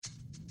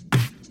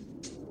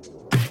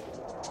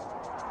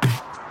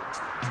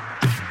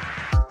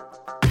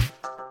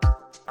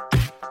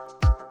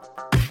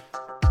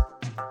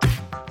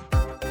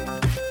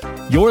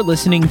You're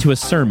listening to a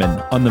sermon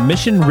on the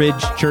Mission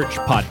Ridge Church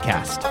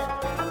podcast.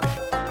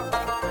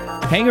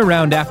 Hang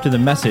around after the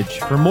message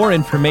for more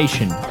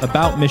information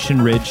about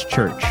Mission Ridge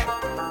Church.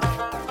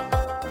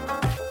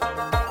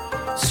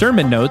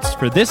 Sermon notes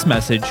for this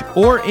message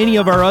or any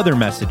of our other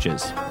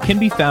messages can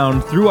be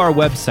found through our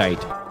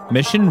website,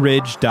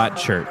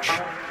 missionridge.church.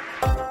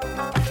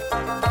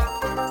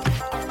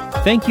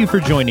 Thank you for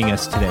joining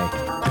us today.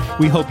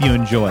 We hope you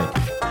enjoy.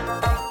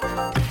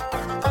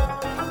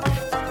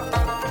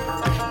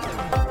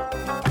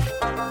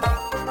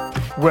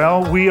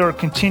 Well, we are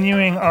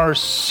continuing our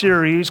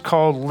series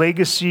called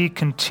Legacy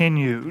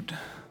Continued.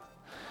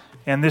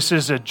 And this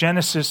is a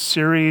Genesis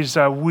series.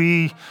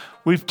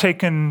 We've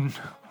taken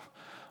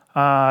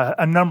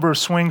a number of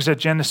swings at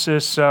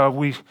Genesis.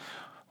 We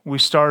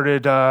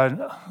started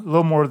a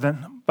little more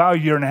than about a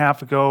year and a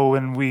half ago,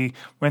 and we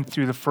went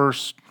through the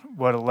first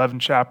 11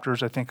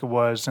 chapters, I think it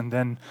was, and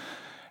then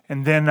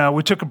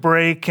we took a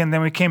break, and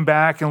then we came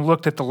back and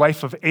looked at the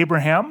life of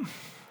Abraham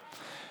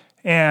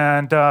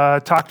and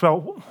talked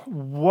about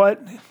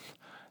what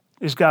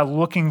is God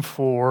looking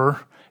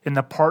for in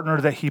the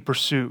partner that he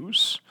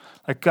pursues.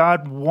 Like,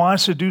 God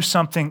wants to do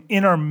something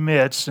in our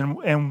midst,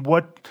 and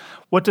what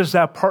does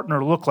that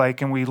partner look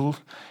like? And we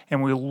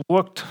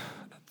looked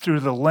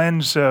through the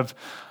lens of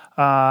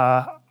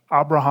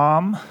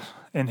Abraham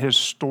and his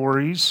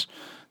stories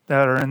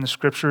that are in the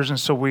scriptures, and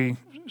so we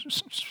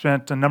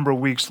spent a number of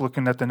weeks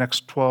looking at the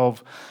next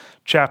 12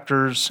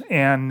 chapters,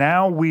 and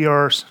now we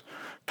are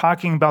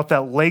talking about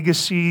that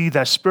legacy,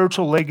 that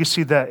spiritual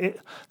legacy that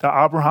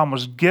Abraham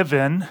was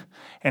given,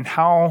 and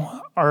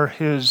how are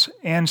his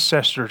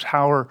ancestors,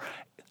 how are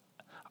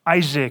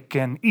Isaac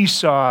and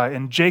Esau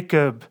and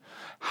Jacob,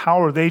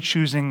 how are they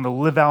choosing to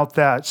live out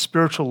that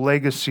spiritual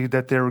legacy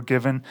that they were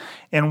given,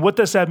 and what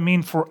does that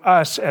mean for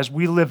us as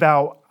we live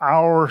out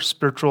our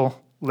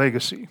spiritual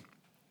legacy?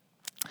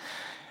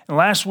 And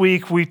last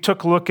week we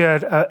took a look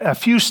at a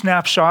few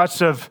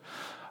snapshots of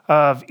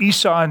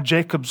Esau and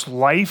Jacob's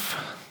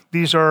life.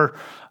 These are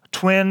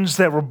twins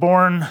that were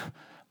born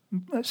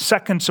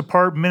seconds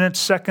apart, minutes,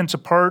 seconds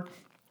apart.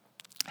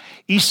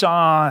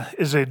 Esau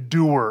is a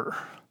doer.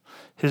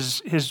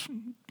 His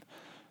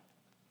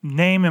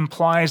name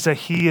implies that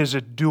he is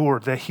a doer,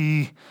 that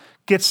he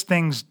gets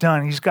things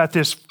done. He's got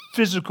this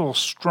physical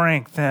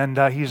strength, and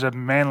he's a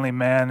manly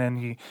man, and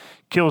he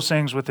kills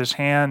things with his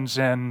hands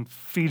and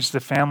feeds the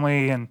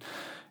family, and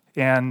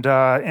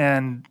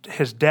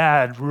his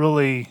dad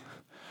really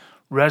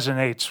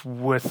resonates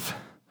with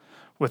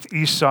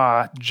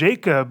Esau.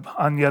 Jacob,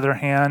 on the other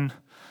hand,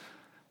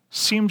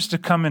 seems to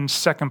come in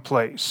second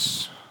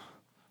place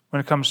when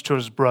it comes to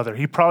his brother.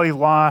 He probably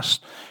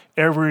lost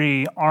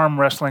every arm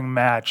wrestling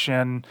match,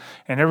 and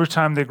every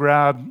time they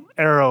grab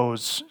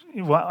arrows,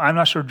 well, I'm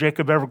not sure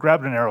Jacob ever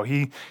grabbed an arrow.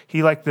 He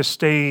liked to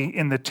stay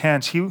in the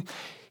tents. He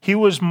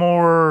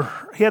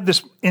had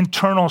this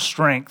internal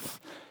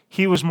strength.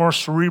 He was more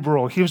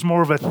cerebral. He was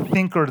more of a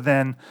thinker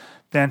than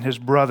his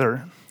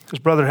brother. His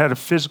brother had a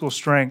physical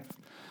strength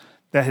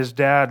that his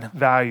dad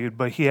valued,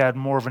 but he had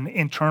more of an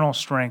internal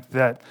strength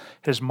that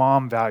his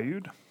mom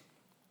valued.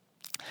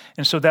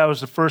 And so that was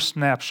the first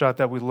snapshot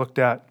that we looked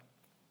at.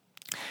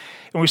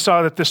 And we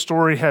saw that this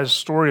story has a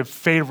story of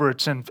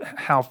favorites, and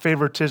how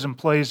favoritism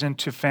plays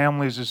into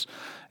families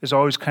is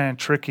always kind of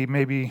tricky,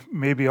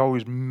 maybe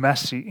always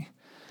messy.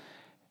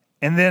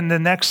 And then the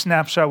next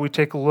snapshot we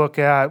take a look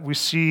at, we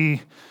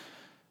see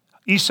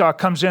Esau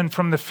comes in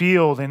from the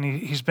field, and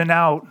he's been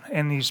out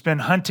and he's been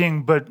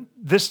hunting, but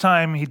this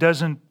time he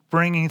doesn't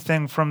bring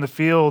anything from the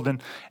field,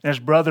 and his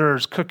brother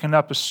is cooking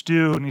up a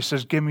stew, and he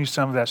says, "Give me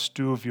some of that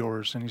stew of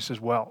yours." And he says,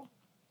 "Well,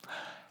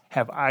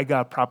 have I got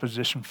a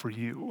proposition for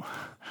you?"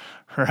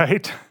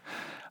 Right?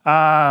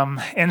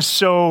 And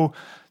so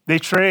they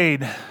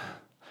trade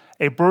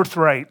a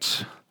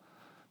birthright,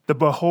 the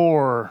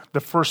Behor, the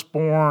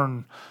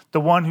firstborn,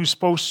 the one who's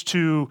supposed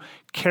to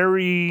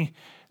carry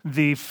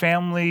the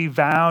family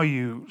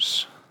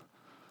values.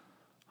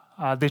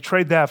 They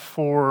trade that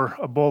for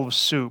a bowl of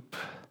soup.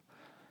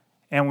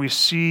 And we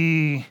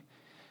see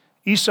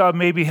Esau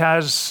maybe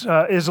is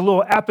a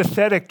little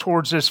apathetic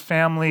towards this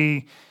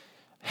family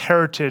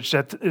heritage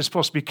that is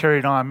supposed to be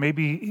carried on.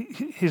 Maybe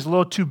he's a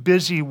little too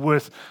busy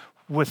with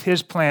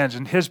his plans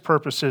and his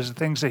purposes, the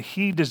things that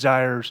he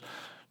desires,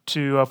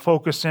 to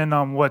focus in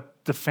on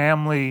what the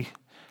family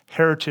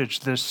heritage,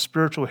 this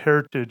spiritual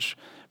heritage,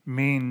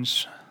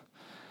 means.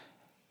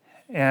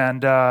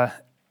 And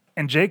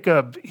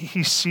Jacob,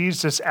 he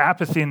sees this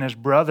apathy in his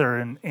brother,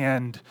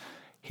 and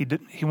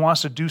he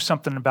wants to do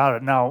something about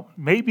it. Now,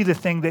 maybe the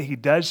thing that he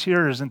does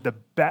here isn't the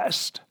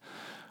best,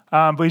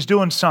 but he's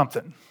doing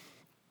something.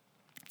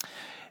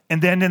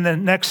 And then in the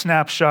next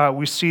snapshot,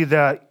 we see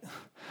that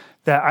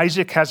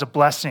Isaac has a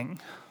blessing.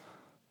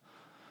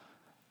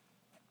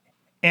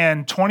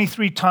 And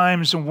 23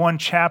 times in one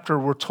chapter,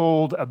 we're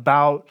told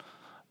about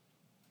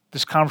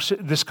this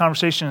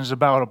conversation is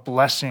about a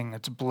blessing.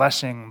 It's a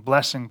blessing.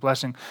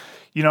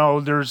 You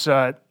know, there's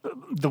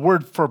the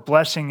word for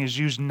blessing is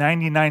used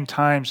 99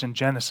 times in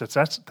Genesis.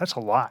 That's a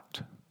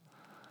lot.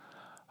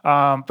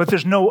 But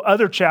there's no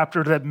other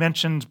chapter that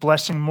mentions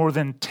blessing more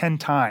than 10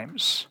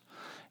 times.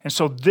 And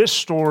so this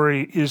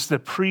story is the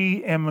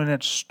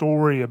preeminent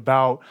story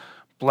about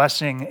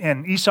blessing.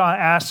 And Esau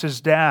asks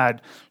his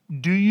dad,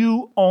 do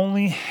you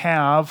only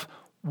have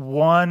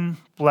one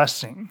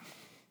blessing?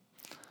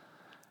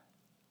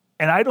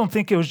 And I don't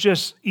think it was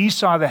just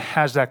Esau that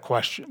has that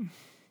question.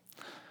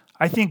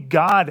 I think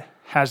God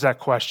has that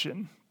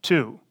question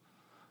too.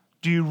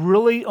 Do you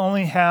really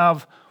only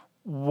have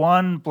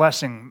one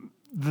blessing?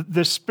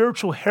 The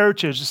spiritual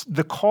heritage,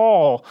 the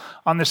call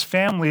on this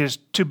family is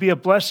to be a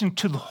blessing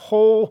to the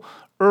whole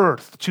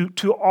earth,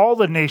 to all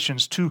the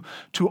nations, to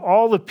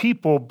all the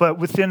people, but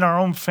within our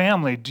own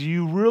family. Do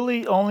you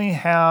really only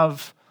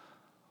have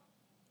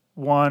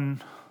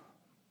one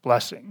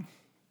blessing?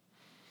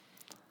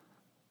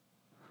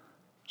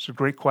 It's a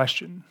great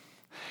question.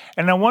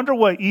 And I wonder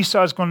what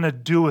Esau is going to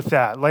do with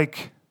that.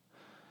 Like,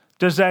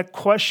 does that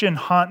question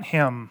haunt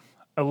him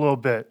a little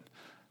bit?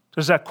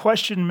 Does that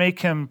question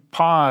make him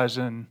pause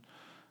and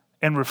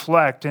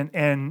reflect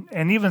and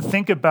even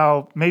think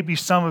about maybe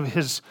some of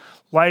his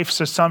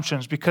life's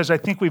assumptions? Because I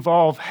think we've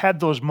all had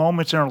those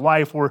moments in our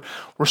life where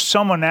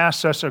someone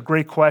asks us a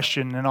great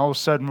question and all of a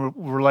sudden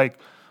we're like,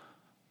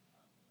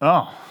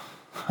 oh,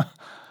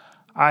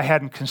 I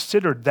hadn't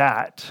considered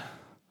that.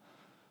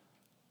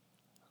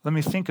 Let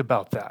me think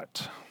about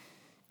that.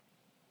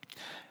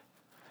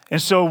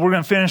 And so we're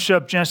going to finish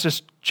up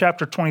Genesis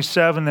chapter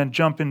 27 and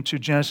jump into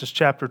Genesis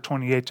chapter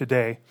 28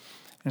 today.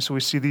 And so we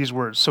see these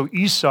words. So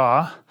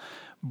Esau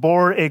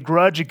bore a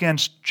grudge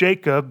against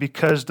Jacob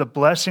because the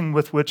blessing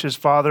with which his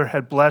father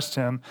had blessed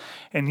him.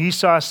 And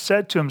Esau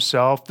said to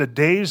himself, the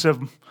days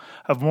of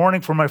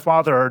mourning for my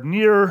father are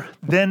near,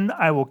 then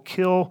I will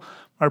kill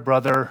my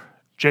brother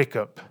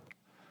Jacob.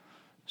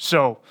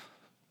 So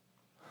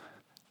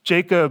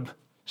Jacob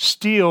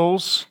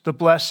steals the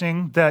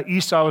blessing that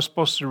Esau was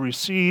supposed to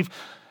receive.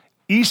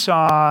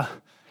 Esau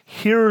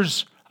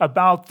hears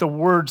about the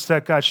words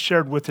that God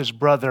shared with his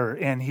brother,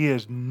 and he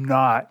is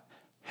not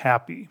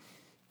happy.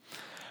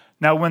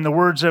 Now, when the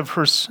words of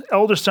her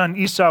elder son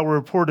Esau were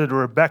reported to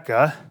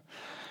Rebekah,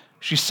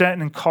 she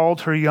sent and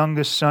called her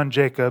youngest son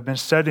Jacob and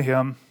said to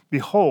him,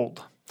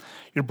 behold,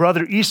 your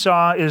brother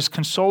Esau is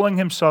consoling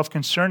himself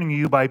concerning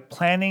you by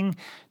planning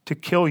to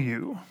kill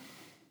you.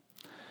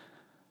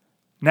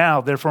 Now,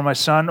 therefore, my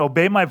son,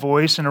 obey my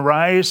voice and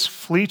arise,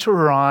 flee to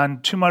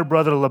Haran to my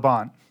brother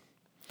Laban.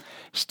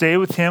 Stay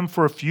with him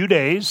for a few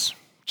days,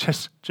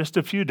 just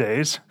a few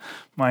days,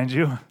 mind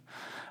you,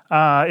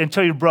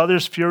 until your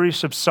brother's fury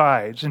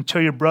subsides,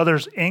 until your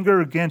brother's anger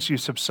against you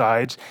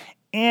subsides,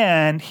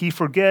 and he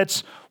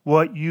forgets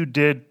what you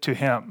did to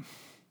him.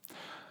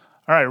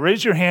 All right,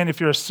 raise your hand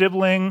if you're a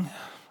sibling.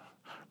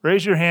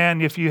 Raise your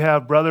hand if you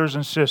have brothers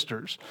and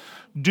sisters.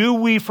 Do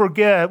we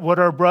forget what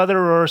our brother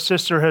or our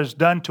sister has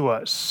done to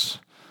us?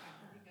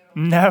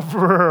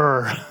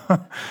 Never.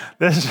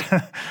 This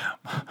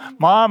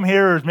mom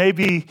here is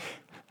maybe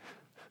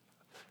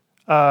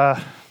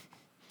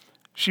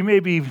she may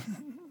be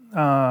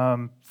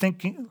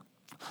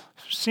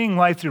seeing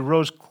life through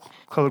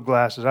rose-colored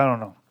glasses. I don't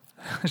know.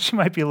 She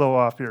might be a little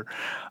off here.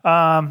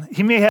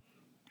 He may have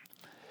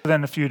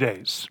than a few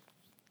days,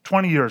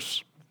 20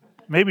 years,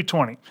 maybe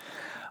 20.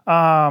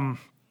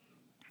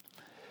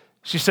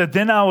 She said,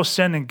 then I will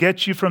send and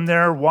get you from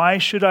there. Why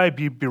should I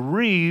be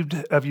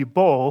bereaved of you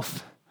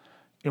both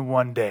in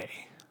one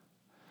day?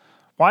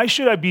 Why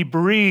should I be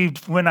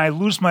bereaved when I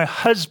lose my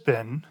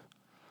husband,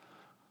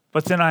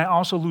 but then I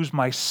also lose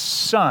my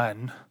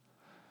son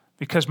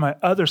because my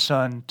other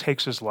son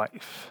takes his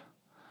life?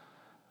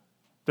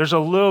 There's a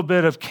little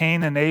bit of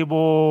Cain and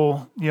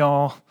Abel,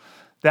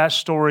 that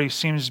story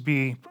seems to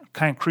be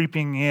kind of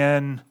creeping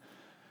in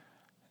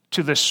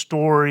to the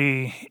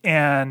story,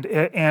 and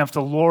if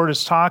the Lord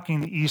is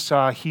talking to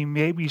Esau, he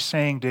may be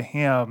saying to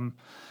him,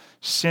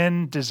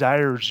 sin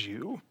desires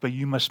you, but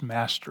you must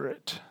master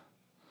it.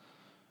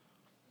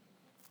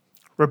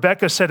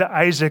 Rebekah said to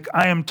Isaac,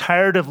 I am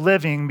tired of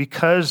living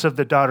because of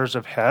the daughters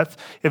of Heth.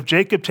 If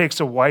Jacob takes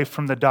a wife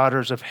from the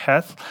daughters of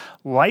Heth,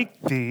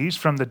 like these,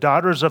 from the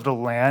daughters of the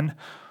land,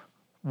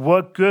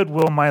 what good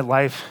will my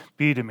life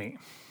be to me?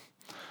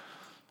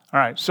 All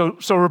right, so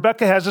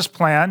Rebekah has this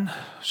plan.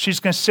 She's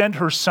going to send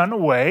her son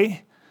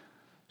away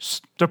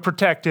to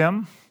protect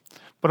him,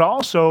 but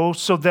also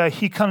so that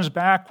he comes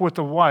back with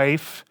a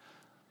wife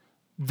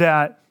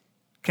that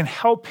can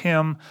help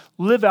him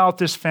live out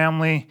this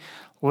family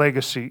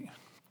legacy.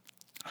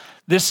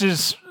 This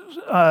is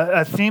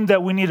a theme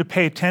that we need to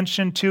pay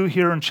attention to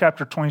here in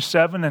chapter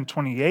 27 and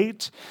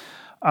 28.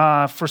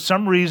 For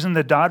some reason,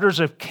 the daughters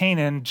of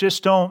Canaan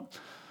just don't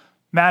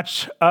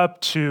match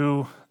up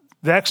to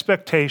the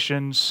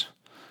expectations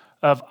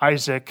of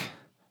Isaac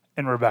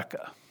and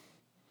Rebekah.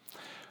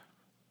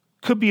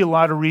 Could be a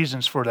lot of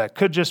reasons for that.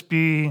 Could just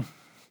be,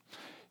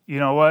 you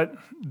know what?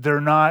 They're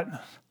not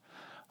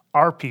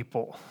our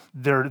people.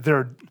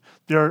 They're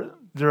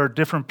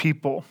different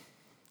people.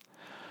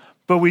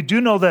 But we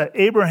do know that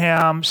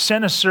Abraham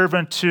sent a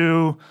servant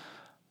to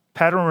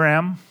Paddan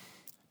Aram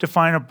to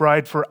find a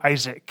bride for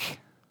Isaac.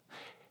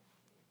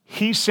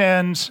 he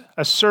sends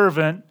a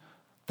servant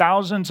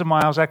thousands of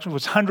miles, actually it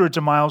was hundreds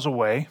of miles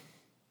away,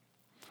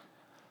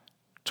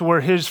 to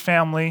where his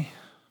family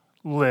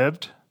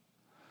lived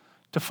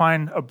to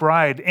find a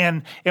bride.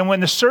 And when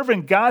the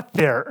servant got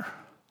there,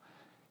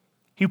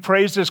 he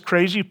prays this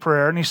crazy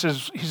prayer, and he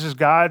says,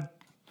 God,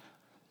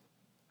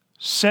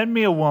 send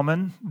me a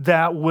woman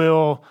that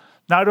will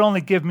not only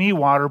give me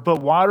water,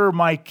 but water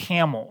my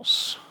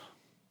camels.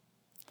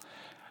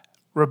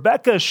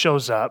 Rebecca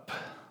shows up,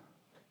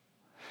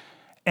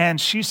 and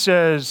she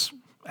says,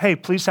 hey,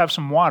 please have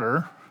some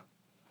water.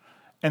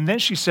 And then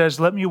she says,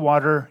 let me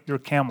water your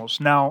camels.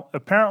 Now,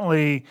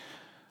 apparently,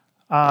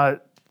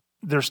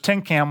 there's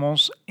 10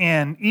 camels,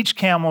 and each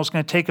camel is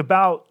going to take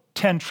about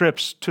 10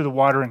 trips to the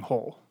watering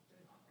hole.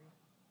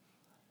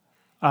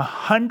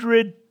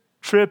 100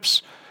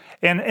 trips.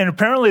 And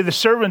apparently the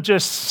servant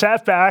just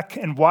sat back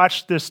and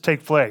watched this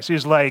take place.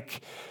 He's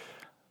like,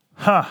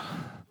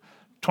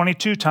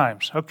 22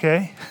 times.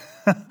 Okay.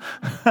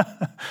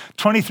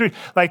 23.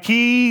 Like,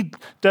 he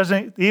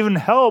doesn't even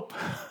help.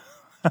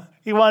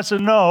 He wants to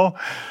know,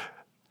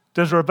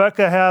 does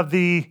Rebecca have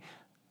the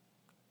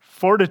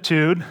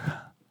fortitude,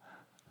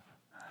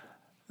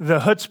 the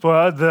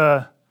chutzpah,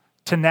 the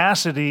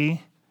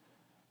tenacity,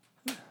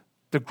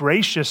 the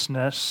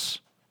graciousness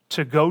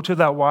to go to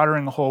that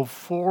watering hole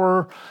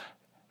for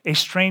a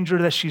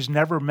stranger that she's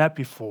never met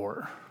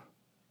before?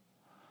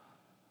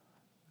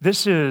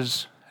 This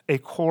is a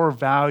core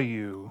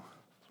value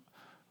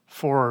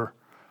for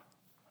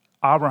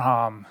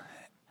Abraham.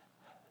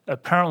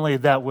 Apparently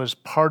that was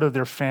part of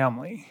their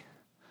family.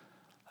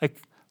 Like,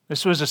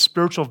 this was a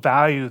spiritual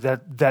value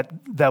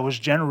that was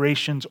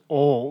generations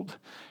old.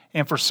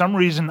 And for some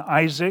reason,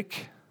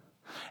 Isaac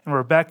and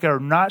Rebekah are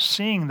not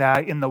seeing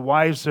that in the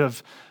wives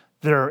of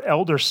their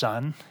elder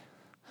son,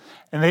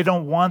 and they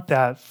don't want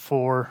that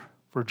for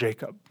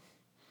Jacob.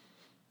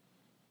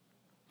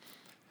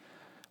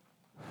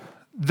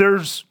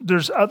 There's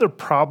other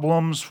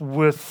problems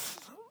with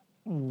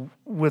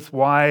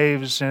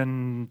wives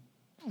and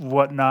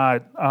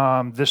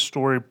whatnot. This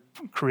story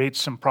creates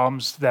some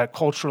problems that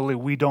culturally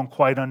we don't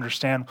quite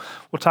understand.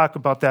 We'll talk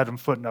about that in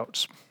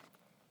footnotes.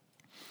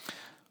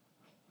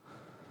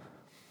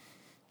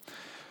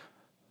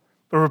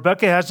 But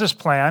Rebecca has this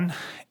plan,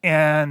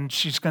 and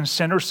she's going to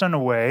send her son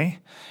away.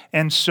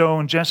 And so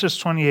in Genesis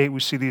 28, we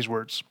see these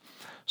words.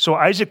 So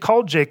Isaac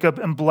called Jacob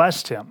and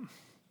blessed him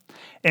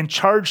and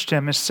charged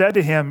him and said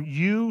to him,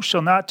 you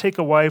shall not take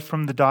a wife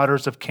from the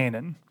daughters of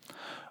Canaan.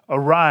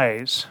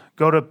 Arise,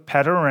 go to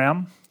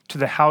Paddan-aram, to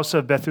the house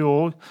of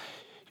Bethuel,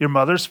 your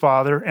mother's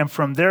father, and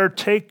from there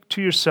take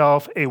to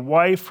yourself a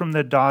wife from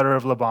the daughter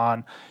of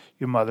Laban,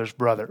 your mother's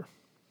brother.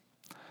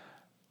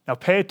 Now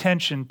pay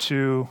attention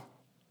to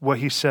what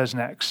he says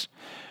next.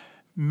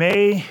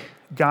 May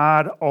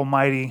God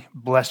Almighty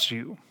bless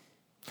you,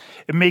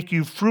 and make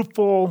you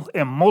fruitful,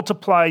 and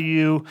multiply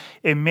you,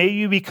 and may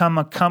you become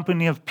a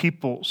company of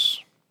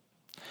peoples.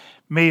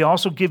 May he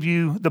also give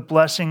you the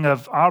blessing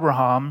of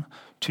Abraham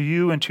to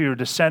you and to your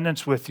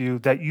descendants with you,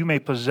 that you may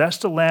possess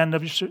the land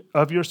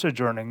of your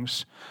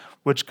sojournings,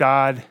 which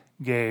God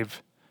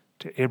gave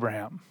to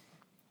Abraham.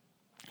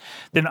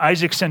 Then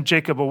Isaac sent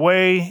Jacob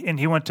away, and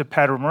he went to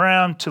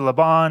Paddan-aram to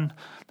Laban,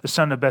 the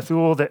son of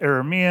Bethuel, the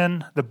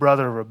Aramean, the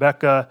brother of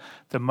Rebekah,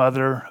 the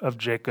mother of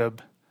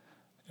Jacob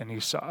and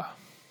Esau.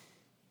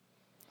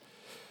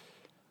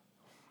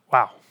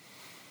 Wow.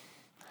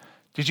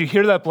 Did you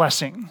hear that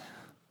blessing?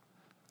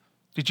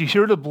 Did you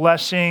hear the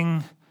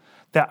blessing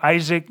that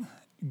Isaac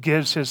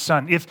gives his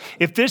son?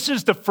 If this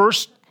is the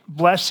first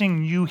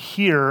blessing you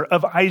hear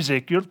of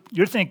Isaac,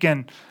 you're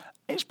thinking,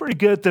 he's pretty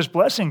good at this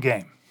blessing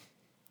game.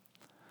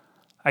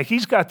 Like,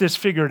 he's got this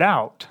figured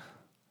out.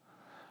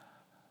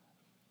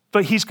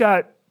 But he's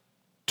got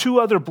two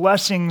other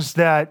blessings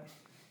that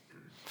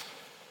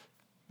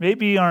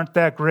maybe aren't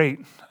that great.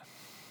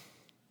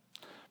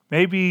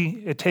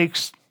 Maybe it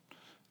takes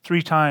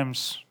 3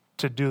 times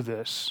to do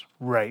this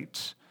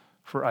right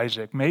for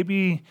Isaac.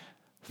 Maybe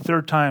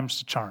 3rd time's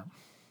the charm.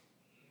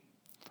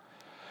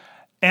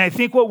 And I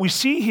think what we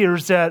see here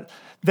is that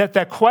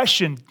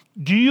question,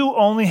 do you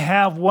only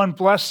have one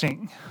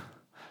blessing,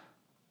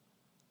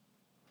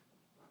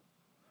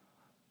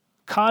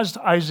 caused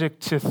Isaac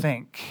to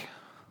think,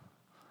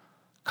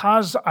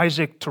 caused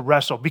Isaac to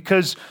wrestle,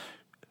 because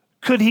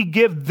could he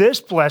give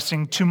this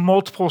blessing to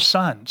multiple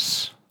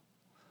sons?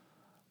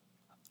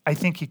 I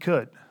think he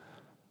could.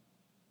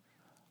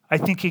 I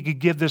think he could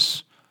give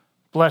this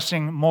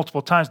blessing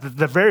multiple times.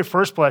 The very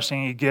first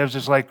blessing he gives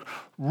is like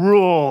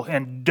rule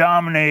and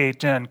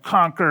dominate and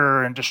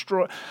conquer and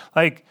destroy.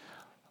 Like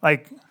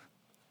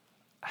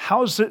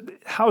how is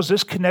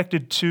this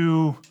connected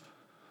to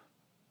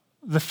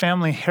the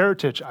family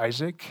heritage,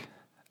 Isaac?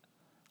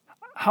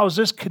 How is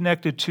this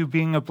connected to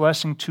being a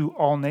blessing to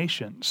all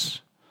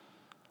nations?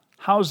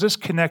 How is this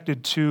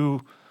connected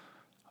to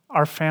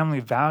our family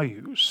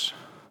values?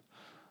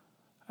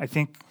 I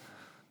think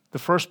the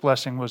first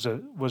blessing was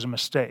a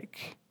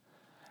mistake.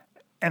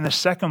 And the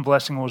second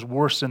blessing was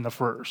worse than the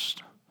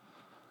first.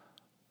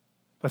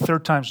 But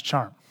 3rd time's a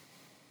charm.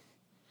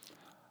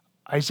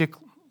 Isaac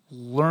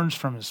learns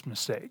from his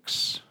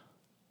mistakes.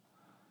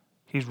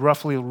 He's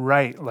roughly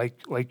right,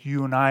 like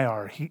you and I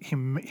are.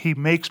 He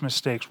makes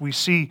mistakes. We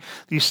see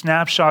these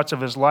snapshots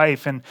of his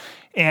life, and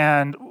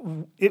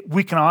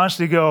we can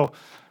honestly go,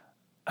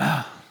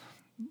 not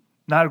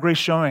a great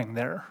showing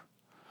there.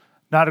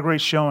 Not a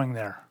great showing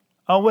there.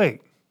 Oh,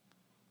 wait.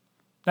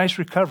 Nice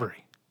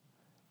recovery.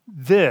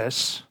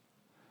 This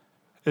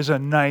is a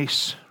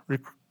nice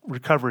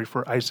recovery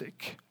for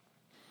Isaac.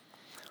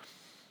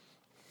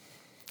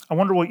 I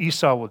wonder what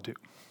Esau will do.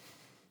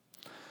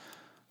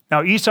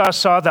 Now Esau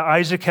saw that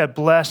Isaac had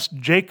blessed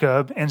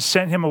Jacob and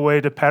sent him away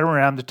to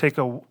Paddan to take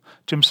to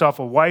himself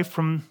a wife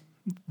from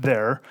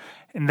there,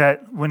 and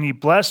that when he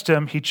blessed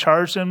him, he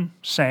charged him,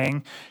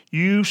 saying,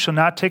 "You shall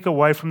not take a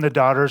wife from the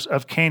daughters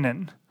of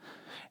Canaan."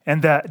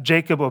 And that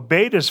Jacob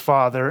obeyed his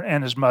father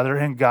and his mother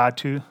and gone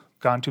to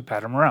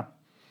Paddan.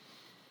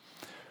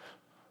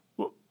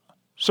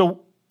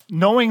 So,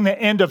 knowing the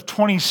end of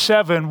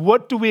 27,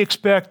 what do we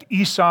expect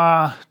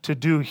Esau to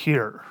do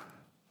here?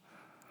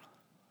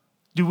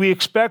 Do we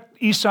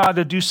expect Esau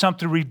to do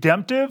something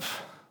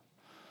redemptive,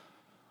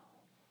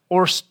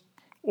 or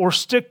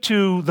stick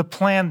to the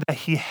plan that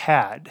he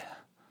had?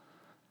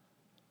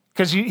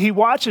 Because he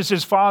watches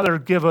his father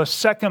give a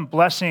second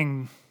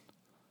blessing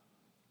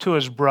to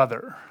his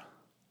brother.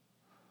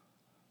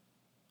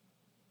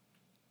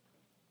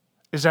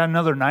 Is that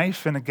another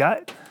knife in the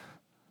gut?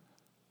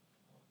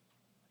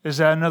 Is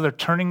that another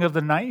turning of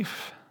the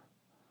knife?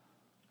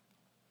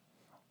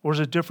 Or is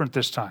it different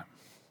this time?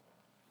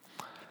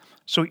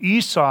 So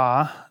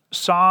Esau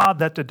saw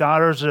that the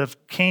daughters of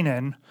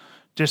Canaan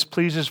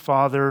displeased his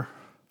father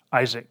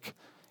Isaac.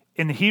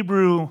 In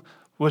Hebrew,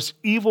 was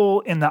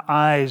evil in the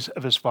eyes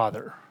of his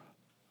father.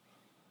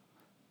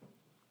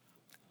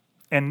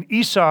 And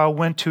Esau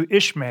went to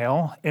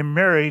Ishmael and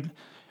married,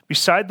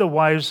 beside the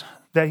wives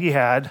that he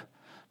had,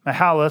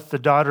 Mahalath, the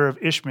daughter of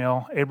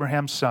Ishmael,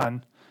 Abraham's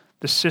son,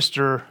 the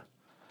sister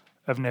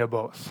of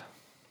Nebaioth.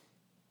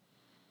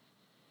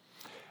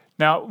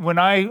 Now, when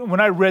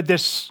I read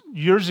this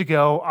years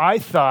ago, I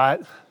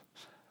thought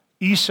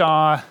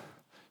Esau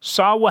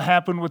saw what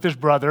happened with his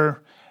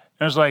brother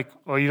and was like,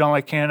 "Well, you don't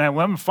like Canaanite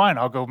women? Fine,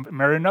 I'll go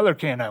marry another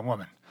Canaanite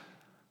woman."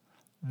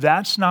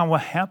 That's not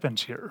what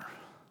happens here.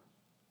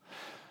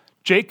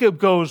 Jacob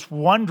goes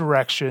one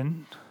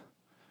direction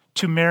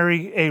to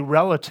marry a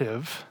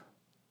relative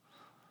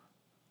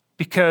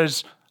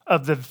because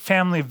of the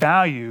family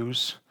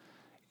values.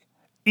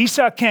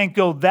 Esau can't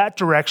go that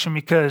direction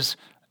because,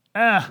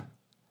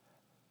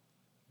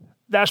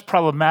 that's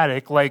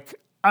problematic. Like,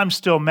 I'm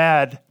still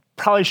mad,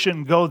 probably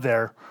shouldn't go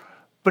there.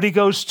 But he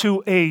goes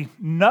to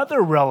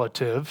another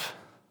relative,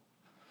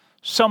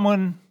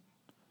 someone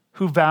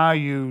who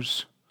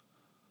values,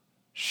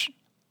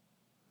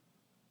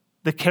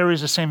 that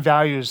carries the same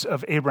values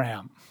of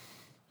Abraham.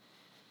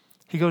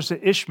 He goes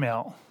to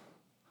Ishmael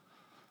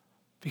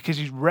because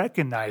he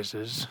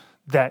recognizes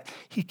that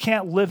he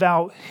can't live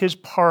out his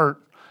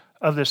part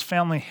of this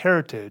family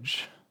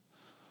heritage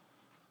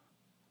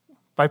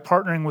by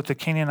partnering with the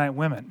Canaanite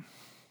women.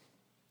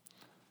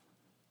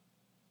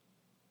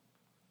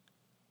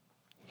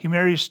 He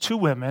marries two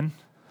women,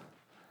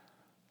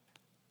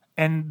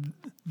 and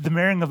the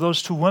marrying of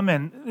those two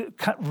women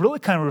really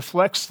kind of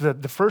reflects the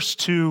first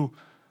two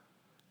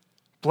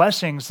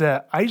blessings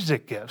that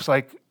Isaac gives.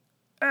 Like,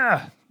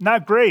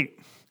 not great.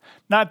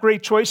 Not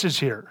great choices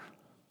here.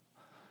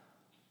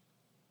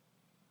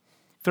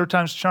 Third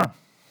time's the charm.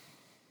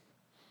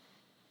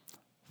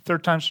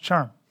 Third time's the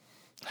charm.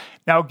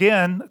 Now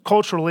again,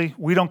 culturally,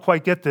 we don't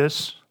quite get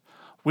this.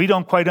 We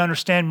don't quite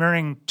understand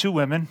marrying two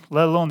women,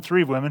 let alone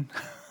three women.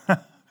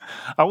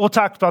 We'll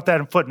talk about that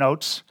in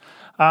footnotes.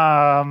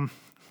 But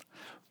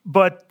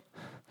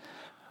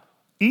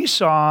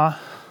Esau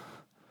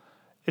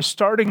is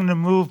starting to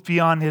move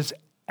beyond his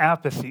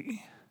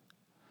apathy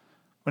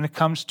when it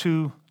comes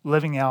to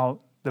living out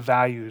the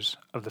values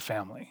of the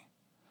family.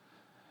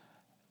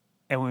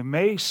 And we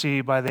may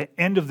see by the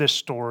end of this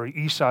story,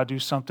 Esau do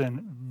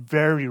something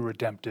very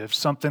redemptive,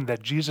 something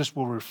that Jesus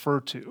will refer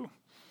to,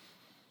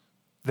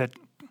 that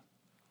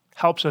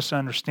helps us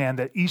understand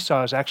that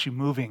Esau is actually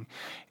moving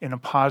in a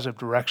positive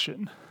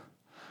direction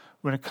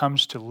when it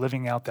comes to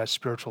living out that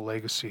spiritual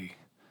legacy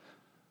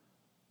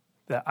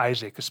that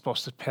Isaac is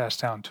supposed to pass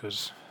down to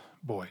his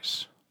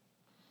boys.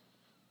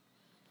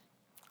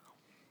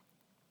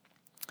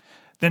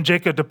 Then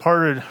Jacob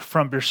departed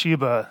from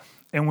Beersheba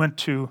and went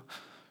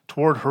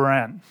toward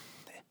Haran.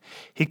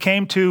 He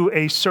came to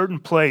a certain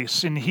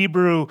place. In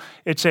Hebrew,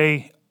 it's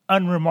a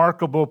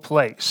unremarkable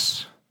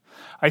place.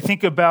 I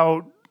think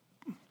about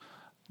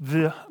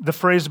the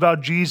phrase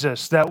about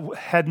Jesus that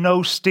had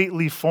no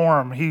stately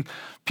form.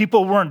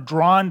 People weren't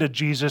drawn to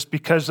Jesus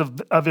because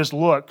of his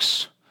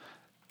looks,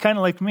 kind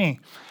of like me.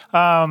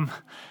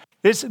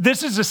 This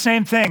is the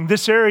same thing.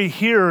 This area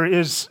here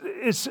is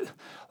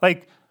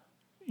like,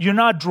 you're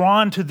not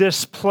drawn to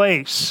this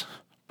place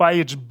by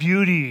its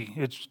beauty.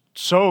 It's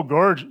so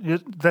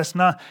gorgeous.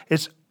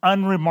 It's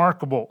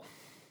unremarkable.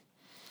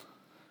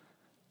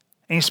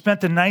 And he spent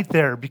the night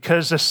there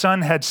because the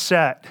sun had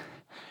set.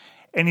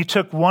 And he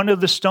took one of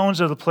the stones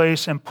of the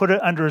place and put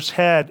it under his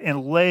head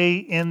and lay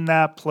in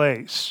that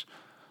place.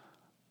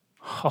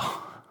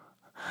 Oh,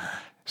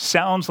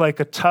 sounds like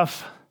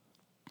tough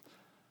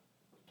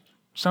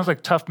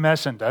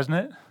medicine, doesn't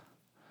it?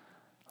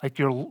 Like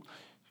you're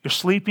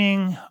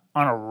sleeping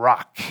on a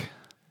rock.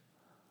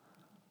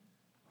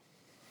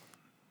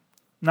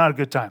 Not a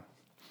good time.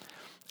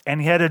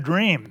 And he had a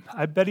dream.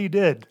 I bet he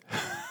did.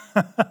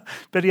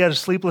 Bet he had a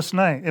sleepless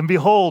night. And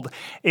behold,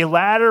 a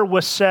ladder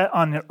was set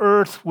on the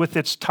earth with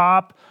its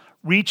top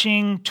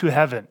reaching to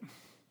heaven.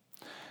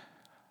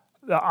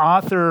 The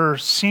author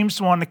seems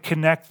to want to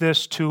connect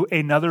this to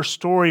another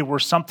story where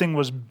something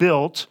was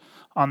built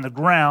on the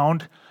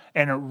ground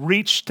and it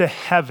reached to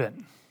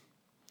heaven.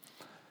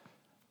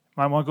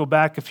 Might want to go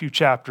back a few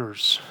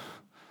chapters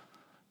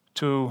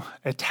to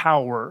a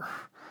tower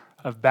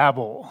of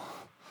Babel.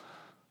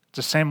 It's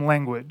the same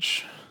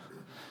language.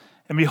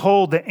 And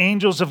behold, the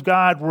angels of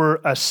God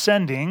were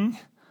ascending.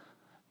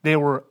 They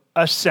were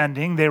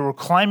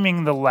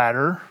climbing the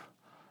ladder,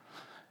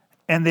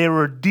 and they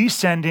were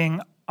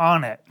descending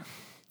on it.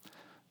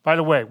 By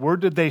the way, where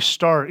did they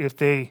start if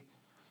they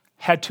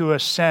had to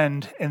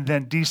ascend and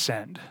then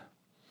descend?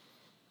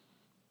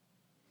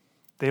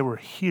 They were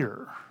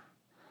here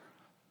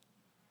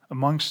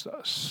amongst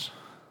us.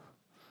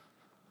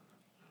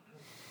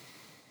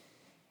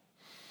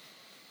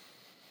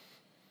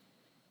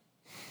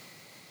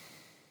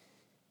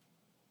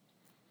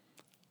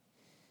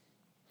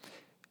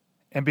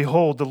 And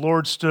behold, the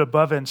Lord stood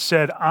above it and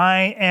said,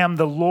 I am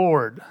the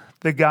Lord,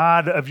 the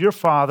God of your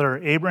father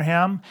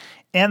Abraham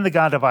and the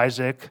God of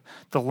Isaac.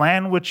 The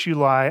land which you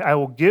lie, I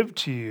will give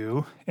to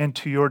you and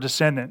to your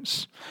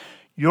descendants.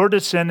 Your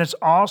descendants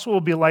also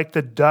will be like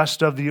the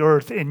dust of the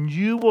earth, and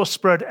you will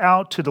spread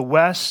out to the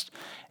west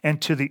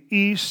and to the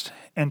east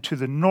and to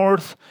the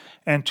north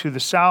and to the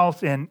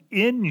south, and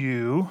in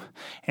you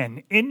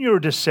and in your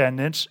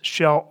descendants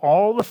shall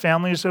all the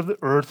families of the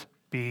earth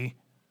be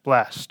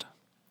blessed.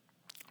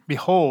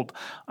 Behold,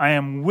 I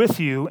am with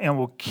you and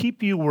will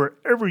keep you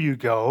wherever you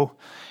go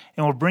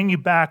and will bring you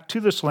back to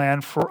this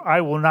land, for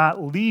I will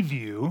not leave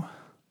you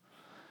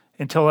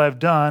until I have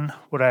done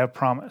what I have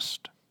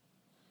promised.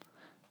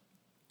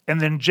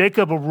 And then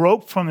Jacob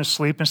awoke from his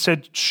sleep and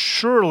said,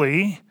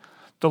 surely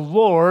the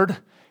Lord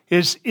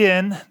is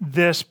in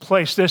this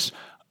place, this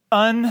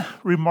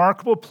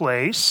unremarkable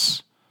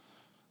place,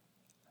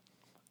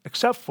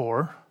 except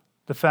for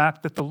the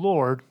fact that the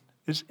Lord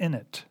is in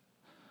it.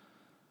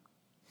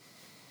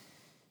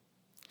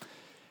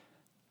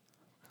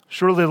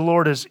 Surely the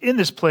Lord is in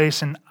this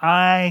place, and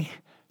I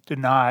did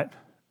not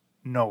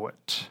know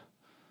it.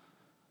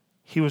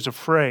 He was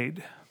afraid.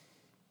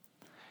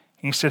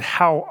 And he said,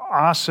 how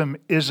awesome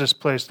is this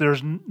place?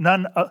 This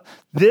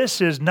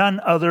is none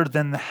other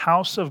than the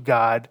house of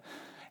God,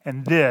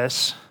 and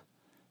this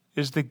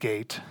is the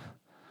gate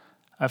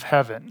of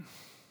heaven.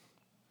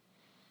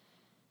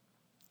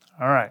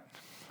 All right.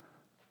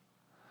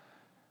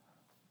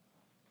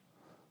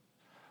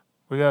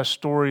 We got a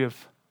story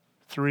of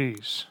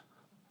threes,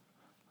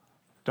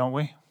 don't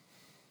we?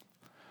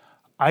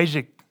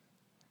 Isaac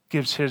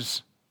gives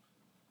his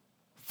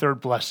third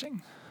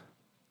blessing.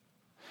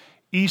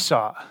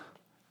 Esau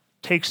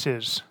takes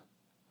his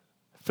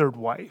third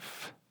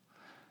wife.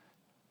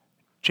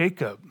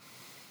 Jacob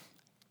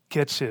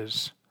gets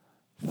his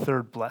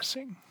third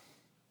blessing.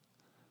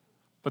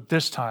 But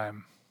this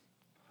time,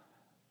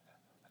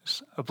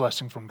 it's a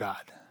blessing from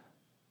God.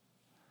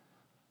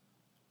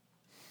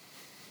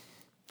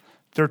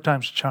 Third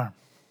time's a charm.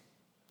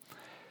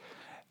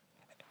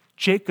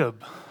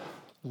 Jacob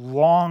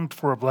longed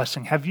for a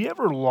blessing. Have you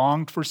ever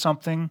longed for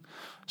something,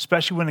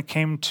 especially when it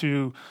came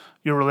to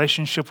your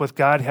relationship with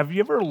God? Have you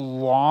ever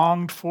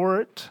longed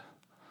for it?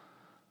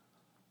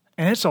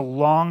 And it's a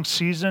long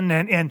season,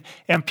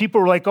 and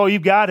people were like, "Oh, you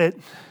got it.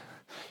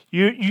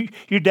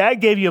 Your dad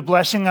gave you a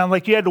blessing on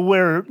like you had to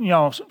wear,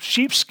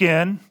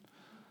 sheepskin."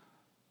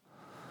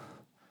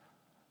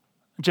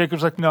 And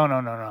Jacob's like,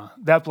 "No.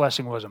 That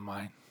blessing wasn't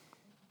mine.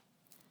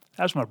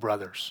 That was my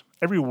brother's.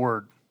 Every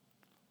word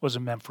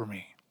wasn't meant for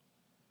me."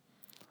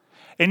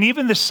 And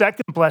even the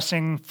second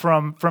blessing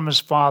from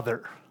his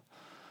father.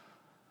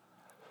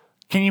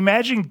 Can you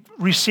imagine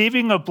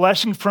receiving a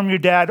blessing from your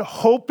dad,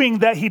 hoping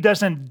that he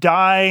doesn't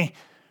die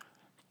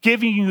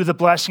giving you the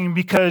blessing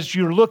because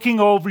you're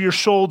looking over your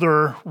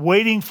shoulder,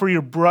 waiting for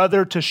your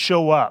brother to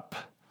show up?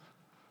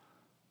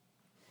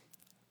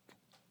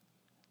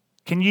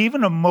 Can you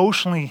even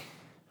emotionally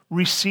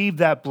receive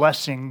that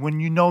blessing when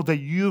you know that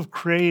you've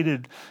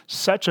created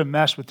such a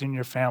mess within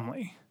your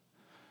family?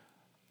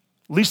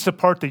 At least the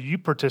part that you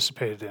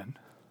participated in.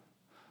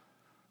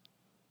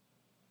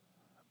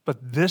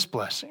 But this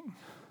blessing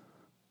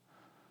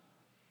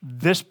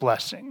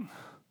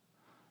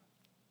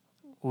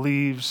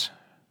leaves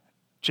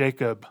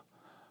Jacob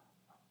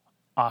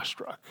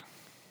awestruck.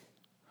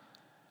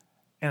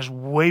 And is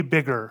way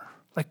bigger.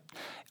 Like,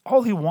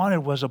 all he wanted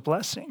was a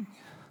blessing.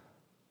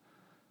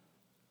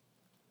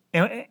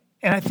 And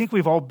I think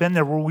we've all been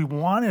there where we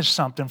wanted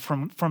something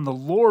from the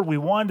Lord. We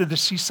wanted to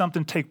see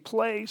something take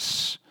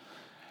place.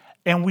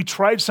 And we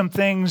tried some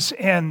things,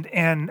 and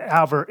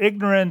out of our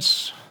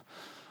ignorance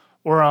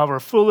or out of our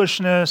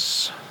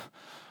foolishness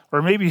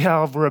or maybe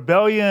out of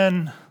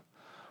rebellion,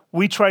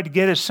 we tried to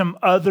get it some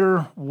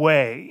other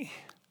way.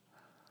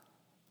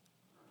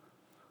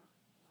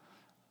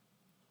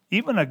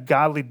 Even a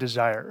godly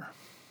desire.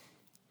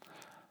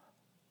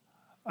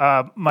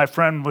 My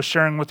friend was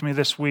sharing with me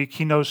this week.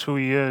 He knows who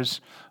he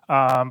is,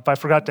 but I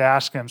forgot to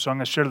ask him, so I'm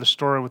going to share the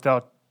story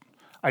without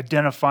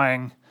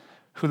identifying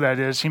who that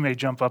is. He may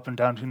jump up and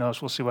down. Who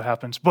knows? We'll see what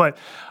happens. But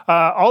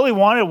all he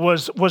wanted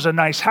was a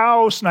nice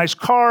house, nice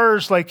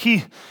cars.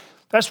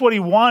 That's what he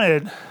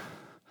wanted.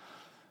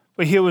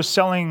 But he was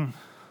selling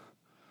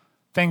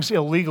things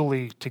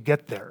illegally to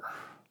get there.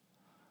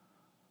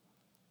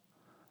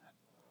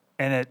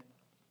 And it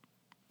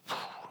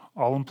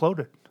all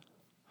imploded.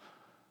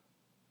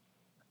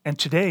 And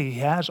today he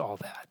has all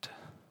that.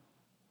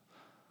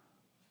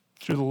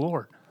 Through the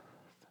Lord.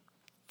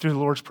 Through the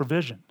Lord's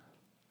provision.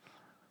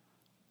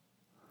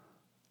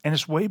 And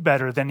it's way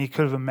better than he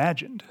could have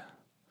imagined.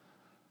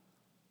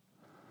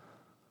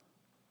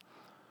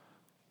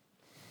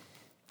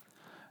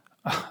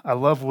 I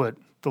love what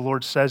the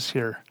Lord says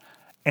here,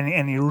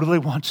 and he really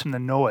wants him to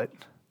know it.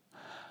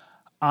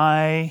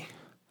 I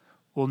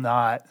will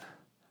not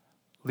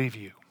leave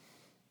you.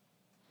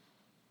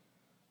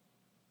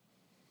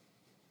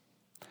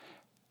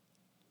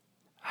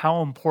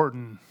 How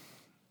important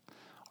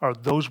are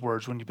those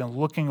words when you've been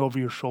looking over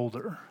your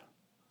shoulder,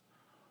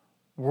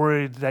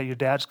 worried that your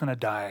dad's going to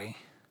die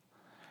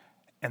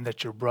and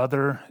that your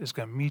brother is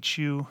going to meet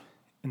you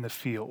in the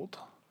field?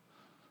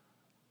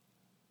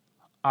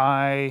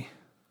 I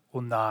will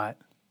not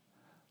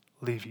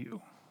leave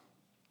you.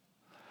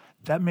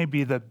 That may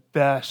be the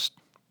best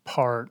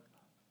part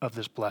of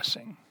this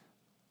blessing.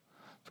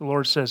 The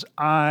Lord says,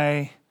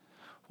 I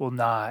will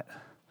not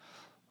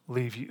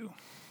leave you.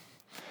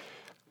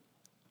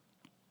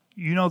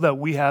 You know that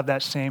we have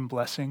that same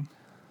blessing?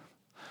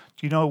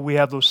 Do you know we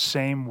have those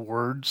same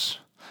words?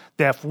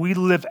 That if we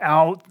live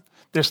out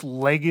this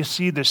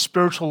legacy, this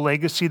spiritual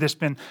legacy that's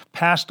been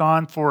passed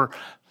on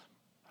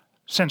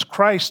since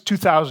Christ,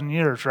 2,000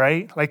 years,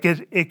 right?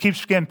 It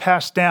keeps getting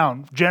passed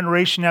down,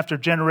 generation after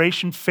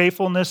generation,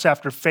 faithfulness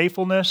after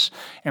faithfulness,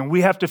 and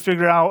we have to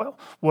figure out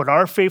what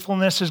our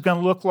faithfulness is going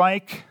to look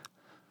like.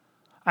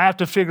 I have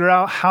to figure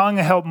out how I'm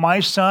going to help my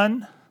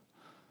sons,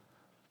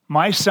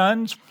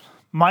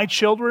 my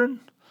children,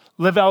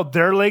 live out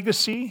their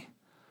legacy.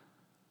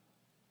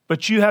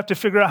 But you have to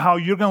figure out how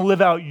you're going to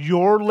live out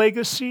your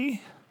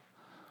legacy.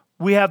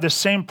 We have the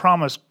same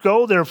promise.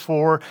 Go,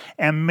 therefore,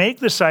 and make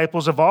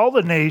disciples of all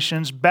the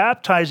nations,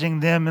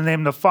 baptizing them in the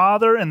name of the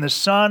Father and the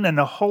Son and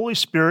the Holy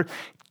Spirit,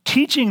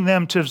 teaching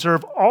them to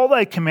observe all that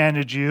I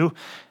commanded you.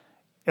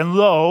 And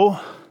lo,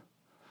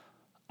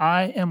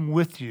 I am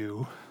with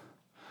you.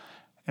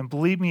 And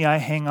believe me, I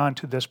hang on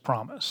to this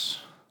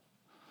promise.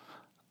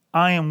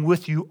 I am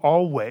with you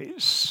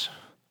always.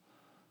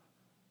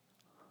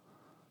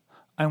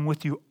 I'm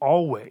with you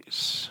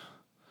always,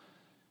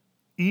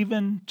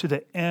 even to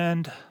the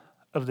end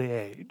of the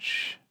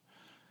age.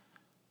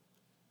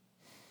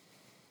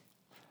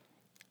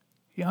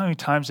 You know how many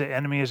times the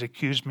enemy has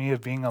accused me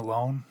of being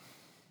alone,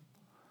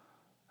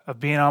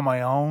 of being on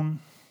my own,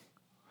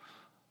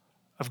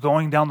 of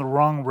going down the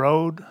wrong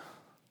road?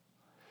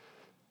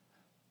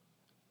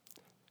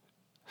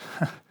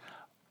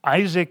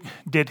 Isaac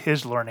did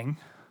his learning.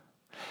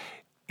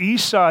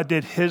 Esau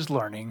did his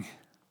learning.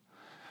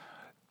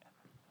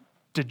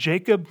 Did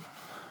Jacob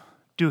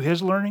do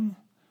his learning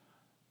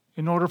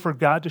in order for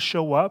God to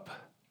show up?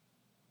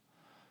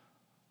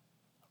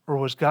 Or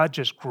was God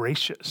just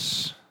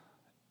gracious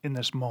in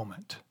this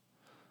moment?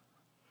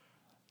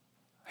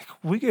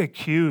 We get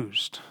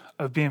accused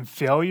of being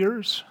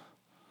failures.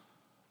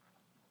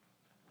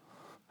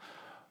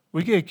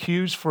 We get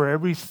accused for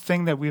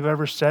everything that we've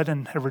ever said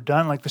and ever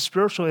done. Like the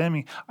spiritual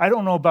enemy, I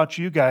don't know about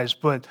you guys,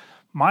 but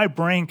my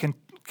brain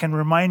can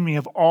remind me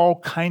of all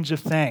kinds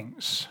of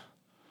things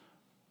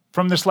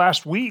from this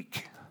last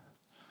week,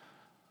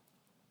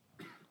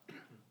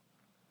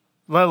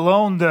 let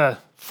alone the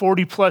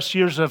 40 plus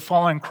years of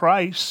following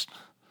Christ.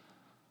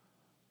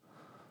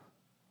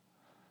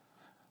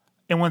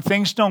 And when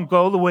things don't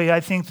go the way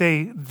I think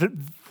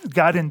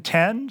God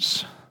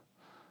intends,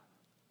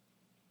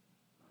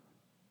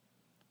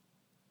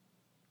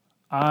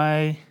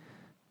 I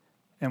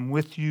am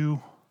with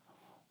you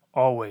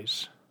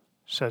always,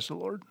 says the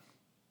Lord.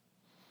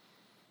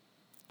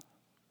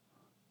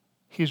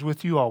 He's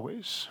with you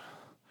always.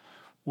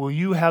 Will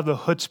you have the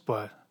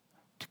chutzpah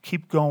to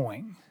keep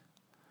going,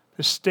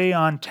 to stay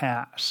on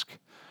task,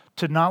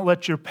 to not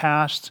let your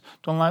past,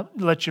 don't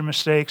let your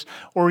mistakes,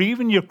 or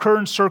even your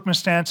current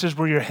circumstances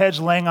where your head's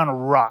laying on a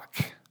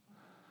rock,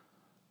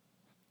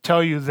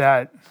 tell you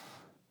that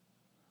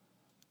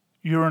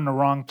you're in the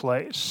wrong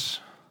place?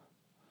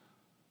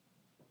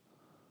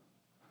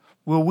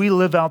 Will we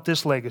live out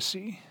this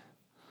legacy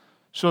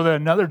so that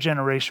another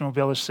generation will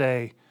be able to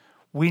say,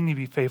 we need to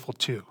be faithful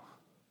too?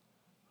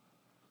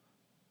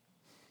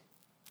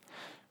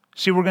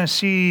 See, we're going to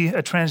see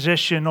a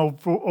transition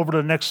over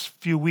the next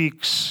few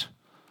weeks.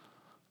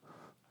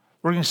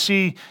 We're going to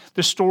see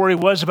the story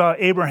was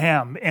about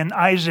Abraham and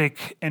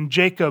Isaac and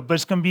Jacob, but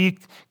it's going to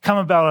become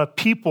about a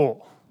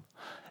people.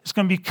 It's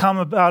going to become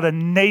about a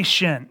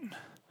nation.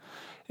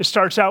 It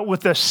starts out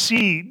with a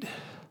seed,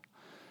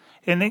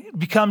 and it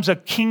becomes a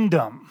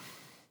kingdom.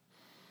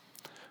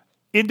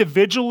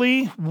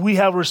 Individually, we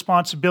have a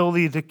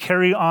responsibility to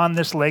carry on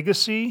this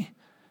legacy,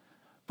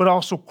 but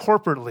also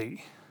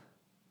corporately,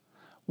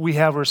 we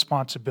have a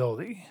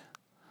responsibility.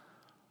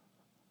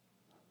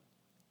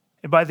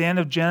 And by the end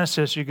of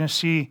Genesis, you're going to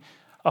see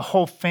a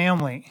whole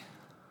family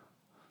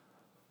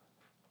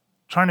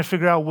trying to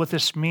figure out what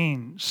this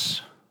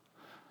means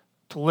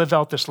to live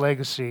out this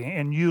legacy.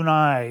 And you and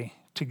I,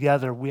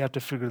 together, we have to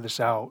figure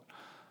this out.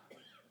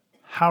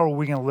 How are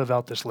we going to live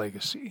out this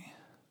legacy?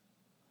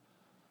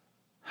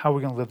 How are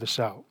we going to live this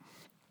out?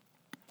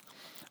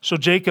 So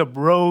Jacob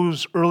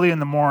rose early in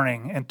the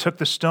morning and took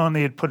the stone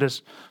they had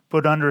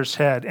put under his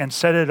head and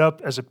set it up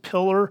as a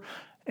pillar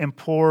and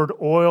poured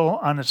oil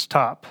on its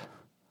top.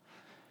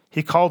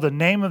 He called the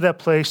name of that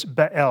place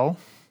Bethel,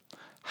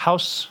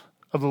 house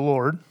of the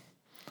Lord.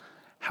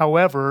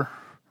 However,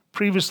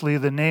 previously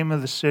the name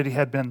of the city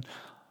had been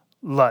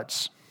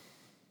Luz.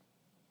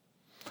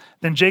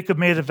 Then Jacob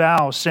made a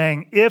vow,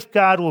 saying, if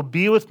God will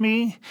be with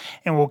me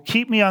and will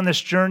keep me on this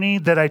journey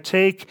that I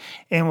take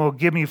and will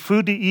give me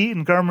food to eat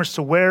and garments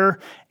to wear,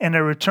 and I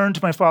return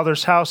to my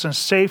father's house in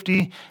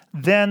safety,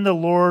 then the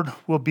Lord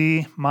will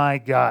be my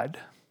God.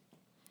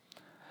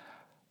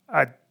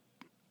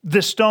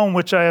 This stone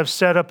which I have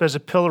set up as a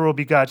pillar will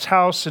be God's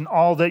house, and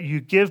all that you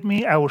give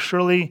me, I will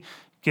surely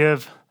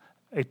give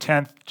a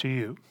tenth to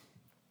you.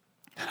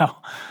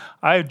 Now,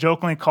 I have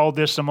jokingly called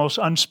this the most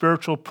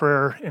unspiritual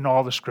prayer in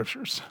all the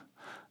scriptures.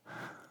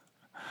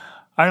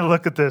 I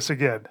look at this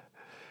again.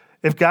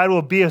 If God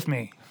will be with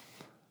me,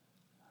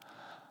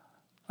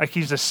 like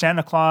he's a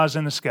Santa Claus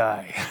in the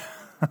sky,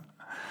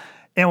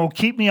 and will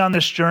keep me on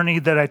this journey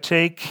that I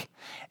take,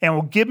 and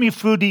will give me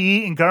food to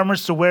eat and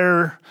garments to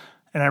wear,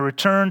 and I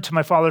return to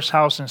my father's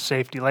house in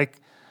safety. Like,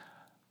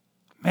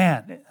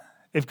 man,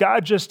 if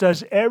God just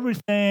does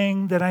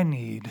everything that I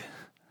need,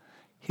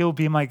 he'll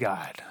be my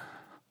God.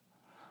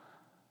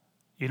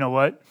 You know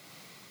what?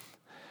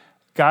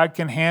 God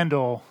can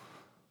handle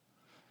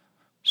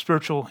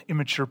spiritual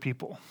immature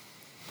people.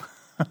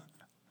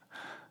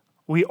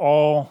 We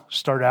all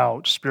start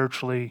out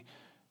spiritually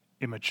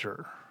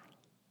immature.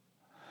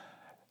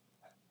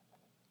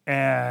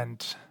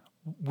 And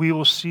we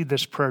will see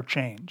this prayer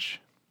change.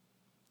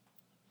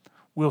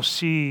 We'll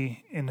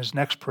see in his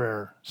next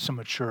prayer some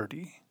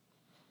maturity.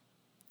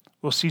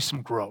 We'll see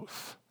some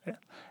growth. It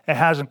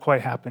hasn't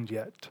quite happened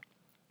yet.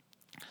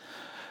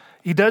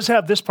 He does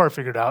have this part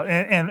figured out,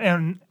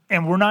 and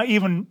we're not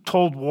even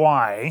told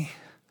why,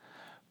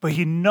 but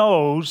he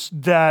knows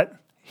that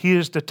he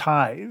is the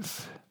tithe.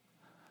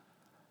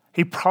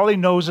 He probably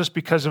knows this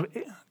because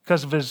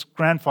of his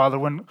grandfather.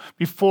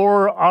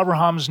 Before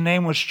Abraham's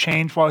name was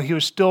changed, while he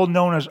was still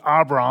known as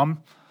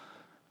Abram,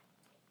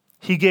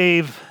 he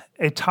gave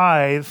a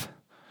tithe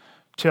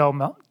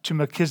to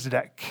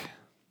Melchizedek.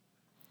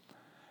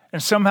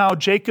 And somehow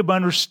Jacob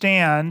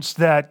understands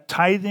that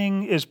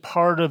tithing is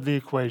part of the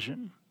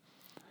equation.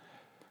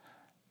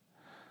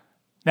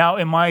 Now,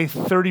 in my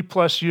 30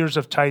 plus years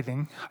of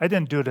tithing, I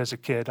didn't do it as a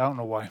kid. I don't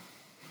know why.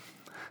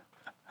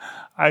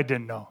 I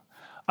didn't know.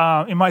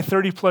 In my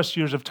 30 plus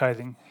years of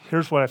tithing,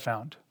 here's what I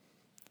found.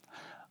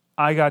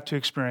 I got to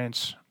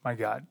experience my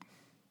God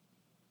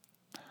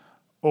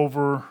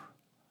over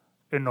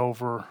and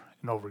over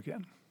and over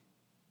again.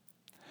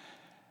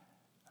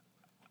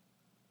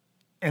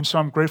 And so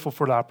I'm grateful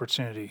for the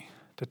opportunity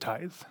to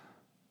tithe.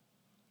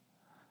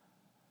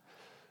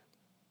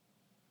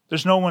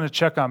 There's no one to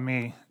check on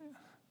me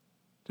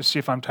to see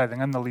if I'm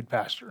tithing. I'm the lead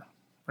pastor,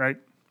 right?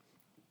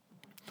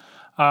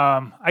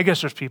 I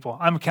guess there's people.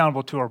 I'm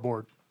accountable to our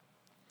board.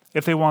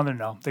 If they wanted to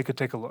know, they could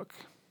take a look.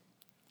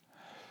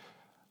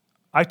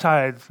 I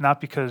tithe not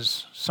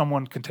because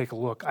someone can take a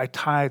look. I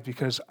tithe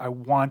because I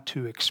want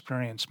to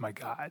experience my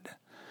God.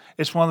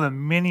 It's one of the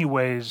many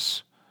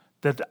ways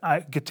that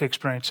I get to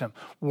experience him.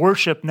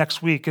 Worship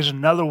next week is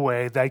another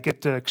way that I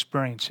get to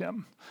experience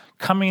him.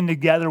 Coming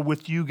together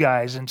with you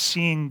guys and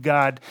seeing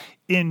God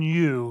in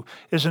you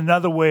is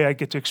another way I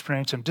get to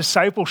experience him.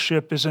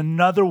 Discipleship is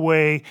another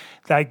way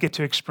that I get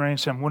to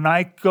experience him. When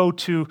I go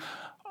to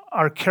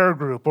our care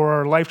group or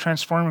our life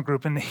transforming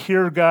group and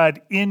hear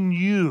God in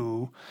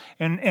you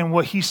and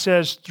what he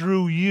says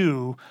through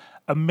you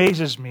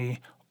amazes me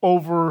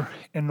over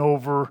and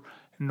over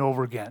and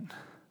over again.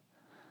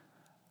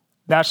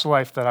 That's the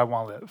life that I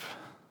want to live,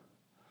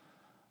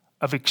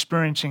 of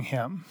experiencing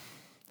him.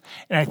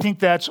 And I think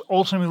that's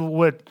ultimately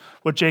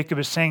what Jacob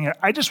is saying here.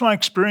 I just want to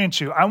experience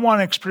you. I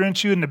want to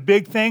experience you in the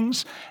big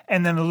things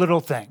and then the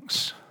little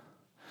things.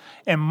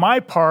 And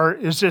my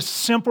part is this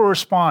simple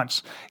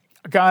response.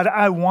 God,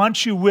 I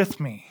want you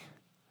with me.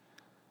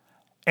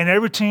 And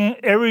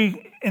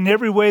in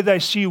every way that I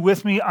see you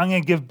with me, I'm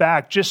going to give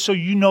back just so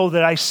you know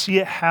that I see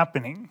it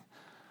happening.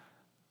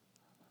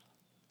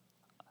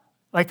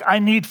 Like, I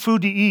need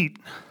food to eat.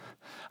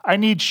 I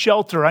need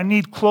shelter. I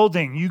need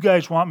clothing. You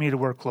guys want me to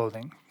wear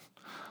clothing.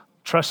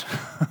 Trust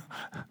me.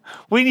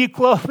 We need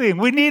clothing.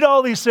 We need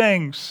all these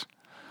things.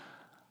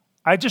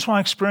 I just want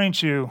to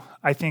experience you,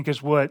 I think,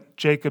 is what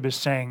Jacob is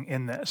saying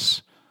in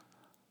this.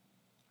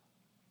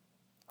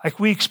 Like,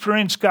 we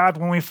experience God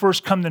when we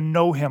first come to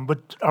know him,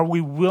 but are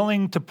we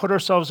willing to put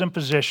ourselves in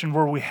position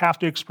where we have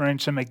to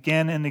experience him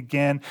again and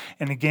again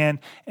and again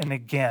and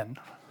again?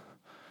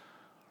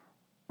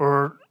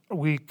 Or are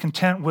we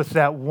content with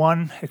that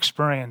one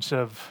experience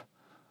of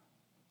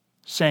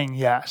saying,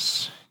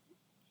 yes,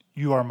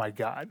 you are my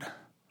God,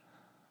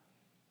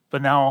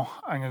 but now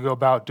I'm going to go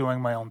about doing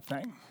my own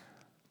thing?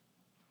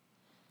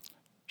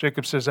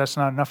 Jacob says, that's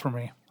not enough for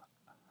me.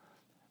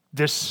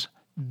 This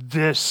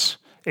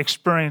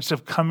experience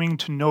of coming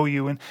to know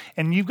you,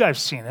 and you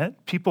guys seen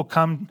it. People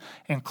come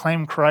and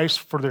claim Christ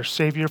for their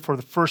Savior for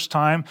the first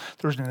time.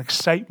 There's an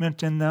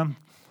excitement in them.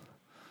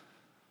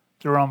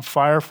 They're on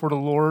fire for the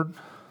Lord.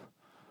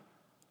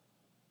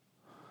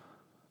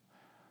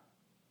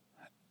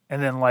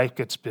 And then life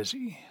gets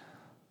busy.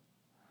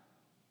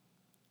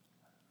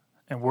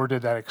 And where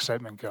did that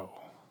excitement go?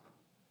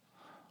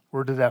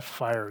 Where did that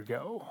fire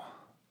go?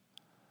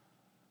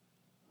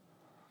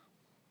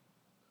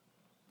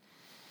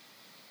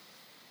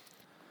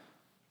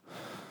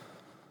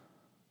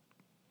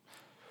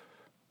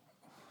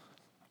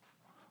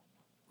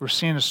 We're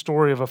seeing a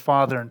story of a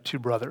father and two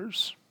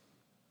brothers.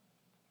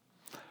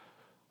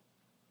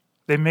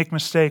 They make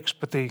mistakes,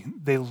 but they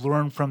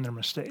learn from their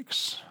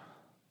mistakes.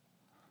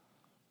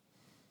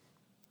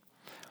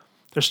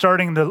 They're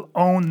starting to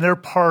own their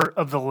part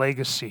of the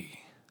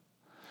legacy.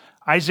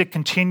 Isaac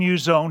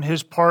continues to own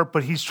his part,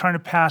 but he's trying to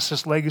pass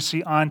this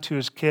legacy on to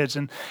his kids.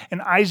 And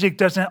Isaac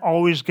doesn't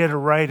always get it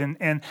right.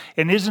 And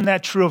isn't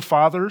that true of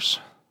fathers?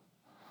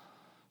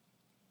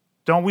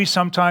 Don't we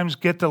sometimes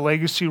get the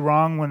legacy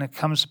wrong when it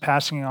comes to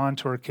passing it on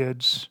to our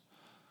kids?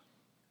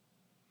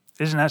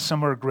 Isn't that some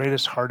of our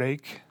greatest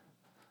heartache?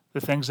 The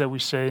things that we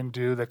say and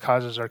do that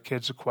causes our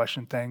kids to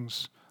question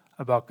things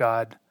about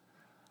God.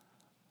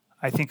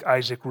 I think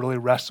Isaac really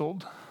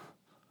wrestled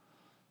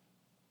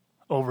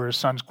over his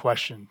son's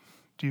question.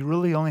 Do you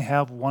really only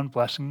have one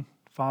blessing,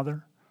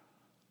 Father?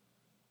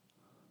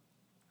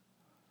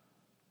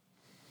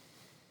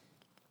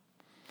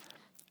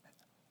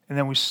 And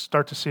then we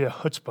start to see a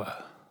chutzpah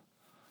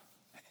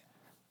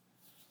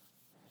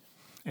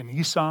in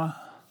Esau.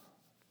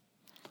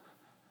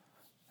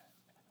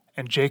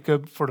 And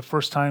Jacob, for the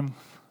first time,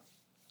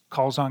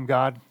 calls on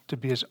God to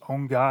be his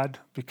own God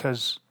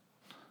because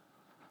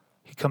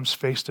he comes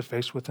face to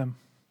face with him.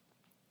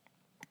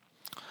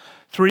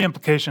 3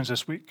 implications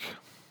this week.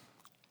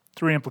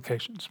 3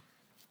 implications.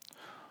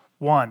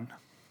 1,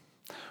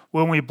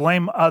 when we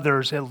blame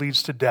others, it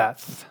leads to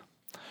death.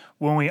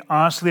 When we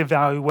honestly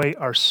evaluate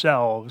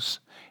ourselves,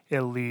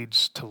 it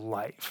leads to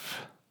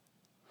life.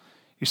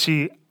 You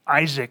see,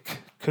 Isaac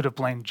could have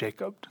blamed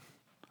Jacob.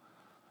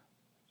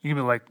 You can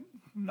be like,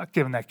 I'm not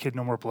giving that kid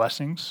no more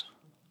blessings.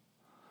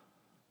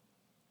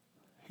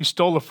 He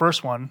stole the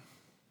first one.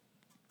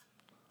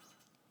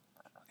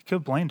 He could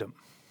have blamed him.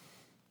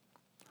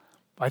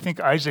 But I think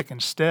Isaac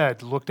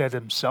instead looked at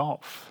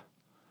himself.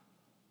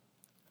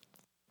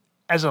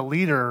 As a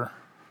leader,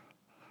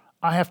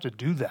 I have to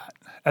do that.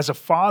 As a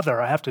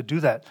father, I have to do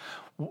that.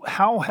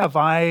 How have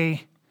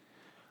I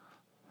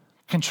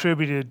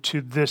contributed to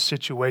this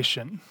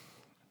situation?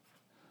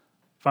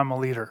 If I'm a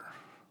leader,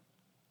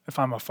 if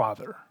I'm a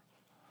father.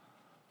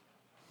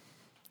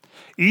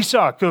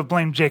 Esau could have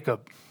blamed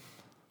Jacob.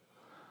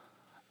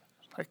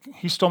 Like,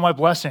 he stole my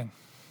blessing.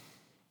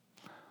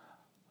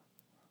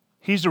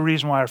 He's the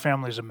reason why our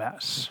family's a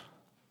mess.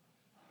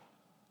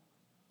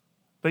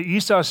 But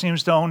Esau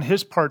seems to own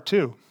his part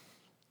too.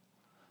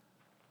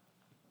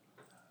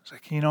 It's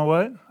like, you know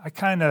what?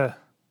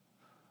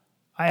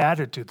 I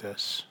added to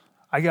this.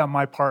 I got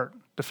my part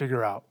to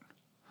figure out.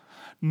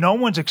 No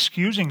one's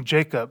excusing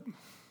Jacob,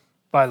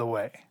 by the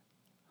way.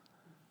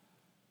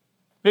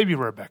 Maybe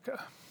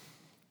Rebecca.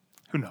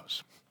 Who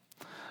knows?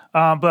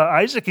 But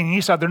Isaac and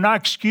Esau, they're not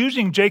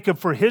excusing Jacob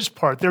for his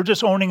part. They're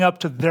just owning up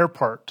to their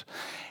part.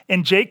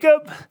 And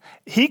Jacob,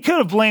 he could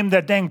have blamed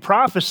that dang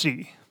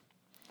prophecy.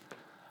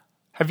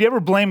 Have you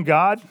ever blamed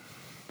God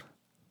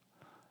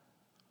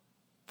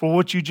for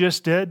what you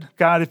just did?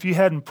 God, if you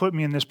hadn't put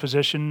me in this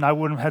position, I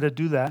wouldn't have had to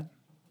do that.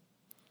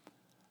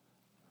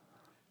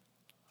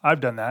 I've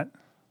done that.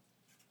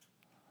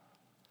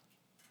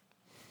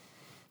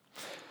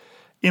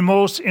 In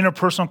most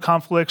interpersonal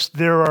conflicts,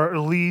 there are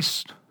at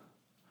least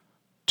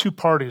 2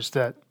 parties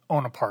that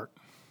own a part.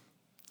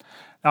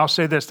 Now, I'll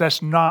say this,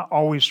 that's not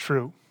always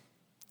true.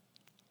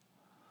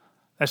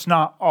 That's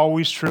not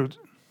always true.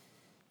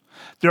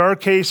 There are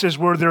cases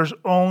where there's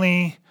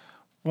only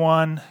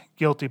one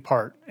guilty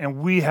part, and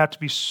we have to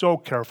be so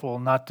careful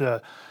not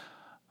to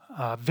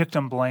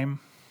victim blame.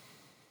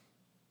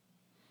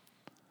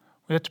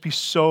 We have to be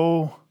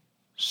so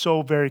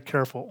very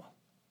careful.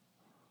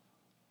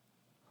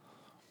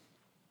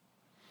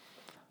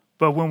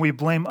 But when we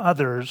blame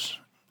others,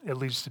 it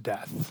leads to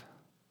death.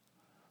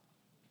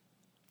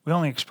 We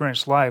only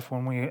experience life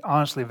when we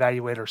honestly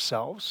evaluate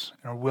ourselves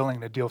and are willing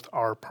to deal with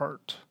our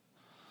part.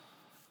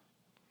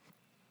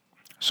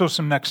 So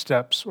some next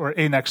steps, or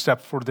a next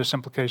step for this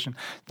implication.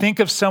 Think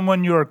of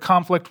someone you're in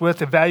conflict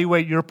with,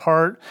 evaluate your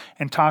part,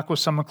 and talk with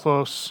someone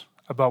close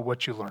about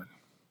what you learned.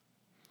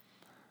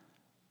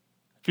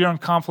 If you're in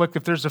conflict,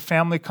 if there's a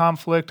family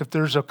conflict, if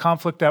there's a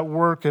conflict at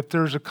work, if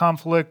there's a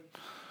conflict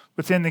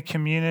within the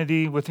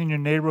community, within your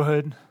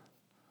neighborhood,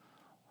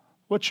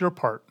 what's your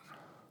part?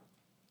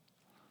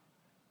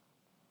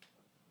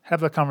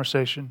 Have that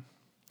conversation.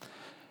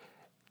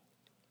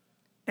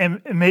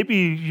 And maybe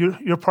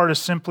your part is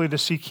simply to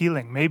seek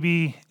healing.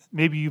 Maybe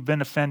you've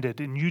been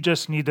offended and you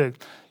just need to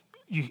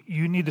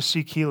you need to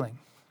seek healing.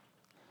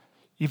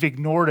 You've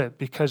ignored it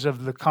because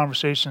of the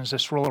conversations that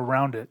swirl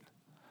around it.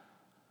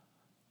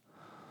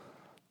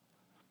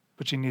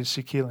 But you need to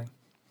seek healing.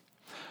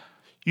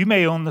 You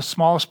may own the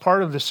smallest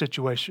part of the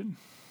situation.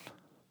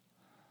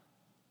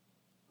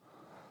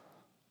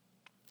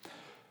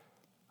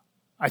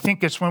 I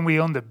think it's when we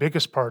own the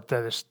biggest part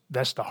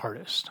that's the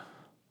hardest.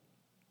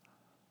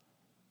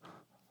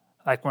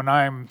 Like when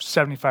I'm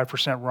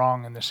 75%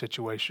 wrong in this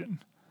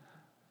situation,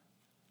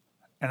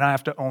 and I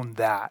have to own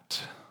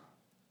that.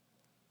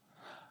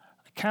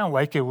 I kind of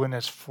like it when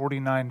it's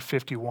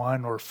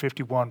 49-51 or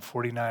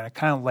 51-49. I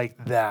kind of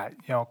like that,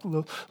 a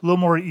little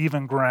more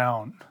even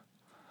ground.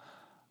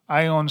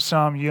 I own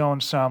some, you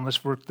own some,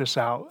 let's work this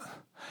out.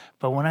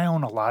 But when I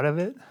own a lot of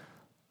it,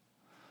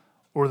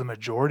 or the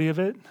majority of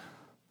it,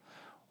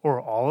 or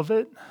all of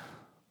it,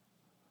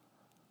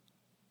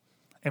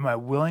 am I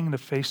willing to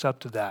face up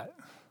to that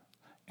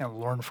and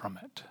learn from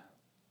it?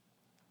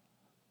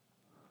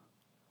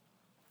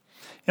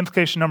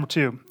 Implication number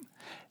 2,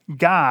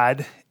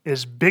 God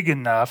is big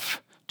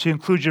enough to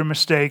include your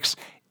mistakes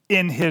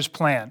in his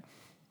plan.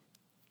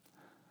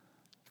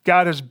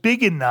 God is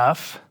big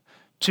enough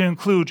to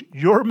include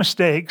your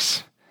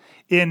mistakes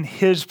in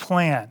his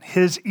plan,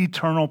 his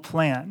eternal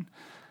plan.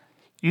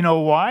 You know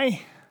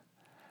why?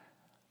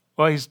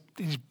 Well,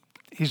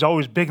 he's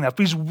always big enough.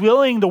 He's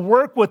willing to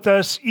work with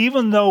us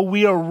even though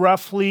we are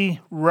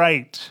roughly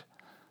right.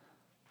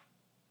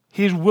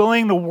 He's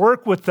willing to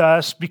work with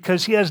us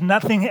because he has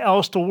nothing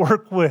else to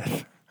work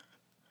with.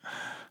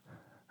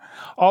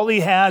 All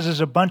he has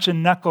is a bunch of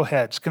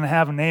knuckleheads going to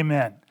have an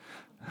amen.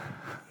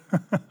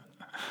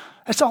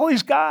 That's all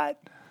he's got.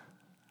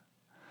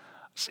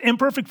 It's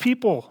imperfect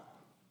people.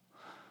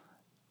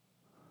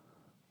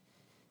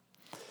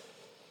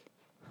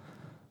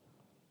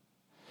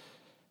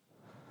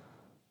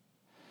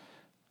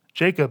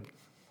 Jacob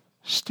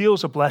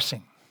steals a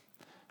blessing.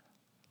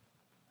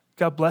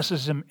 God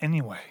blesses him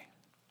anyway.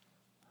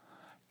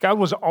 God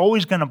was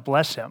always going to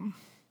bless him.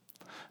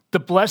 The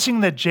blessing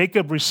that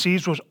Jacob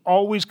receives was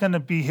always going to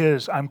be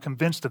his. I'm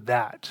convinced of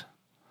that.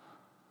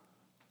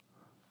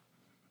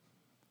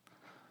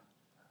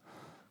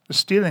 The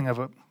stealing of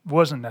it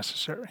wasn't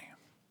necessary.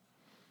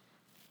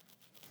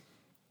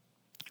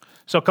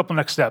 So a couple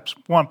next steps.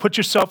 1, put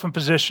yourself in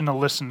position to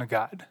listen to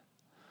God.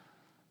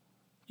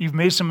 You've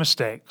made some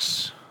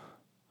mistakes.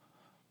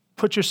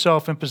 Put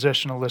yourself in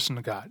position to listen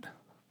to God.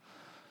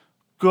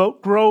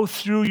 Grow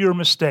through your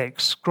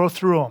mistakes. Grow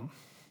through them.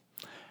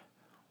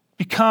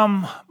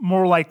 Become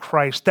more like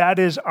Christ. That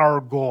is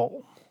our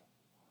goal.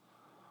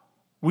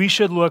 We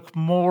should look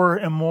more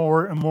and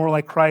more and more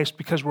like Christ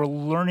because we're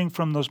learning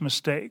from those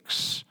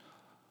mistakes,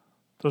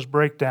 those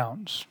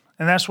breakdowns.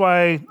 And that's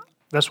why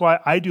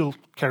I do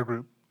care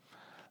group.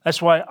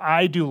 That's why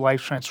I do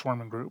life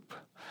transforming group.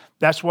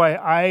 That's why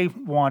I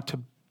want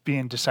to be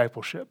in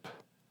discipleship.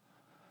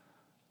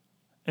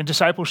 And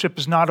discipleship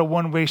is not a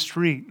one-way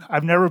street.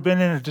 I've never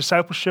been in a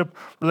discipleship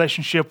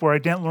relationship where I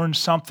didn't learn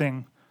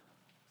something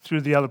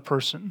through the other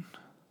person.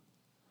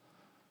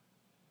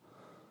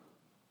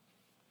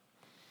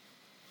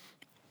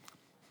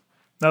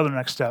 Another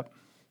next step.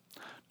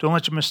 Don't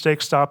let your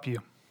mistakes stop you.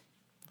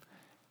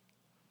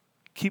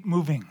 Keep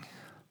moving.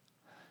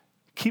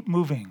 Keep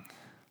moving.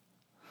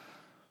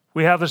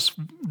 We have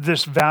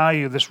this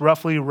value, this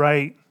roughly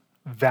right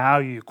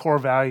value, core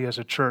value as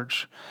a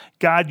church.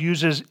 God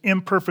uses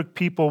imperfect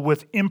people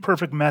with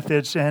imperfect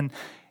methods and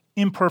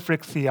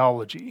imperfect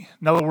theology.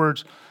 In other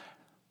words,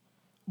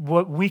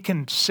 what we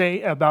can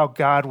say about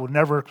God will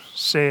never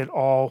say it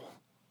all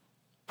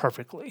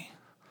perfectly.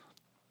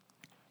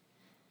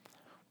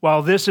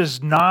 While this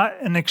is not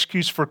an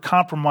excuse for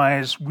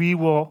compromise, we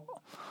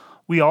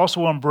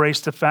also embrace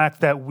the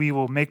fact that we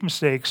will make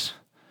mistakes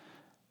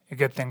and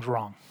get things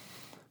wrong.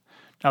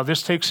 Now,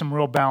 this takes some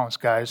real balance,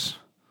 guys.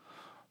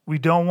 We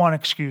don't want to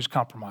excuse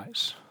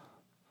compromise.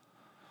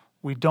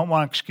 We don't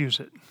want to excuse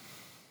it.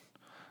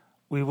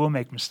 We will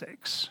make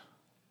mistakes.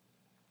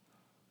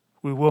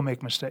 We will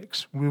make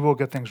mistakes. We will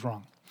get things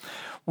wrong.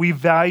 We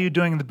value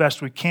doing the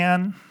best we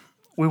can.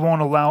 We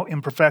won't allow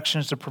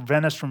imperfections to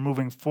prevent us from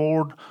moving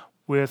forward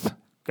with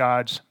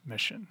God's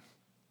mission.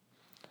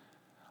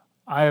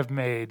 I have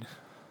made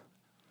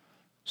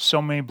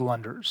so many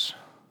blunders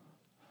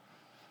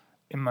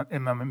in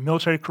my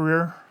military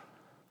career,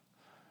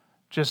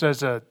 just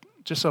as a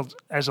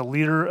as a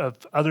leader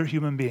of other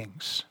human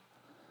beings,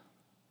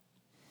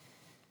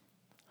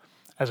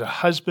 as a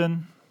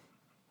husband,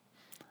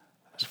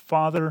 as a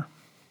father,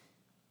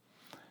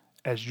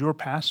 as your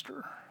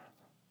pastor,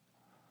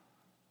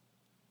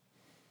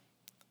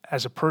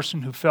 as a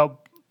person who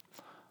felt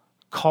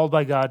called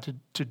by God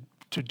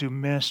to do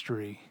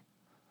ministry.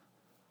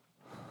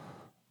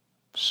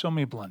 So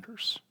many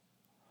blunders.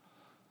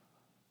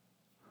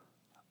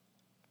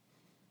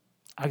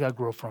 I got to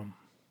grow from.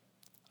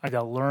 I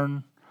got to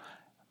learn,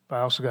 but I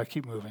also got to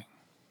keep moving.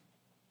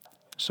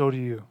 So do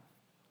you.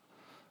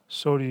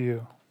 So do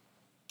you.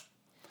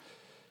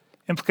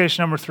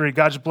 Implication number 3,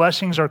 God's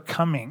blessings are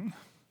coming.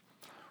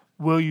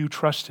 Will you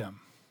trust him?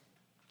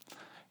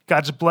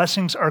 God's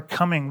blessings are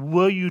coming.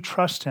 Will you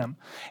trust him?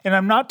 And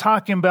I'm not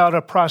talking about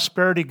a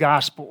prosperity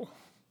gospel.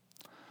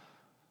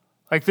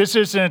 Like, this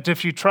isn't,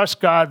 if you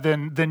trust God,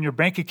 then your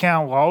bank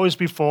account will always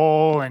be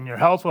full and your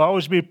health will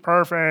always be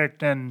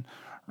perfect and,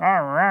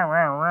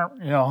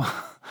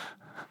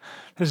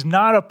 It's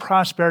not a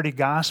prosperity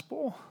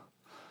gospel.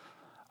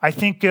 I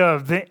think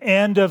of the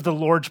end of the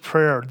Lord's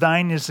Prayer.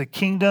 Thine is the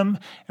kingdom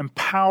and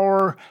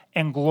power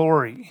and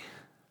glory.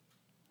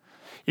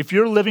 If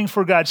you're living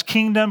for God's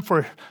kingdom,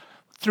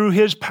 through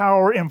his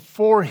power and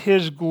for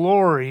his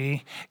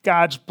glory,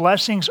 God's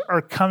blessings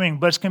are coming,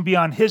 but it's going to be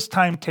on his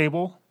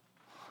timetable.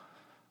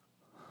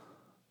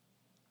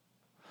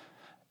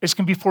 It's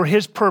going to be for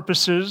his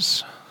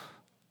purposes.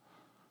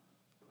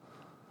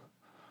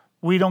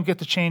 We don't get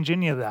to change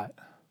any of that.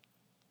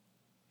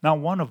 Not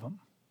one of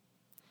them.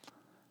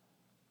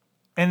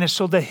 And it's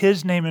so that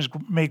his name is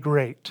made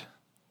great.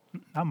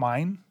 Not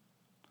mine.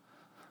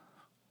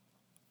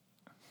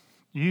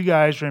 You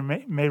guys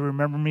may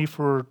remember me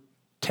for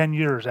 10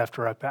 years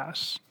after I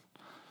pass.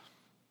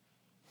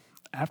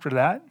 After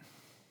that,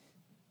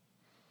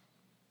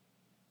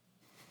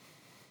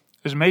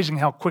 it's amazing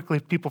how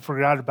quickly people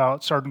forgot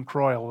about Sergeant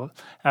Croyle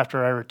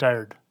after I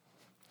retired.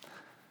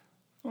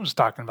 I was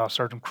talking about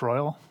Sergeant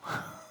Croyle.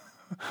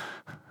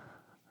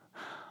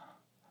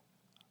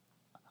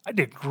 I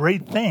did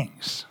great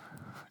things,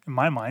 in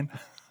my mind.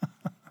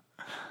 I'm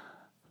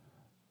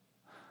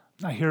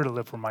not here to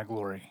live for my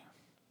glory.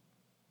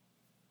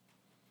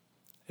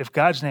 If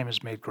God's name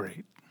is made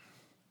great,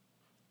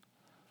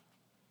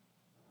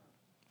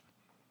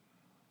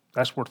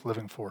 that's worth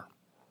living for.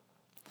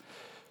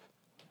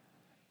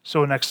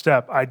 So next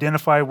step,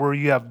 identify where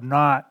you have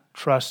not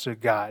trusted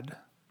God.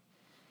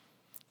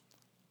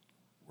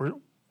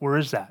 Where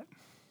is that?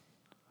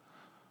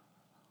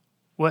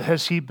 What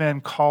has he been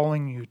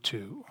calling you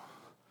to?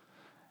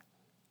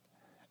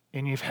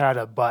 And you've had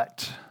a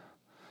but.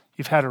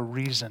 You've had a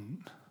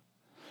reason.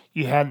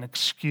 You had an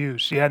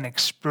excuse. You had an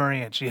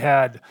experience. You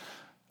had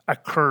a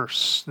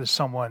curse that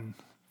someone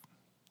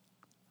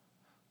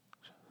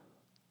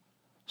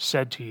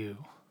said to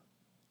you.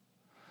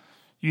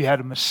 You had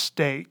a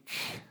mistake.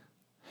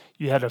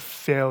 You had a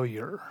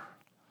failure.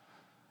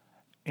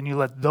 And you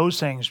let those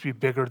things be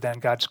bigger than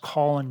God's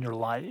call in your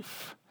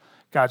life,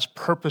 God's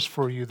purpose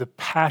for you, the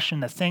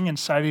passion, the thing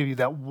inside of you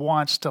that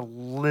wants to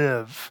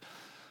live,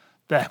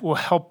 that will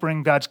help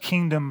bring God's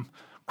kingdom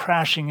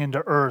crashing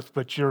into earth,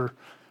 but you're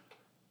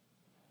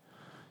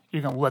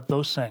going to let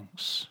those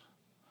things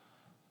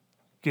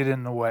get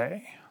in the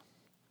way.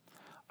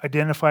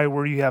 Identify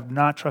where you have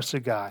not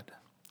trusted God.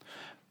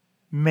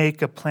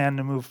 Make a plan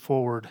to move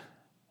forward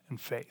in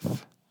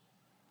faith.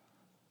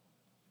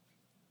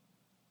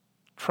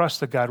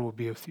 Trust that God will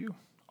be with you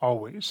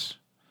always,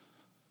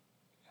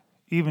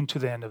 even to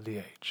the end of the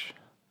age.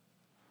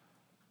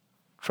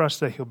 Trust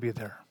that he'll be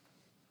there.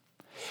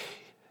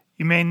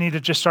 You may need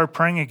to just start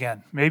praying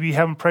again. Maybe you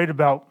haven't prayed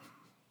about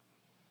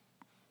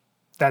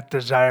that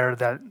desire,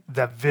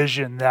 that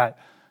vision, that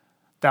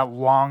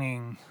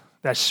longing,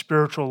 that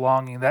spiritual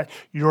longing, that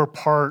you're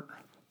part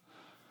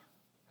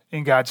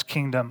in God's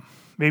kingdom.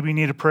 Maybe you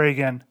need to pray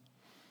again.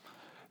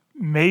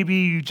 Maybe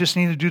you just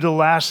need to do the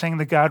last thing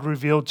that God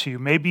revealed to you.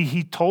 Maybe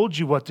he told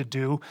you what to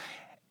do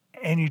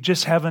and you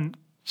just haven't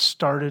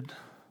started.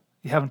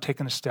 You haven't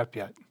taken a step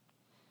yet.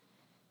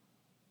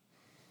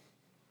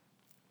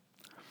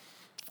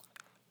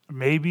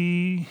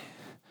 Maybe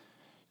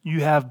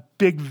you have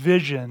big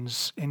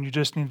visions and you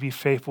just need to be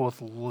faithful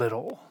with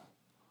little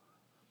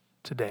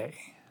today.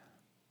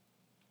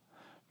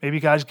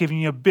 Maybe God's giving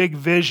you a big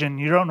vision.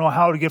 You don't know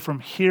how to get from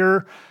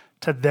here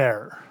to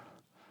there.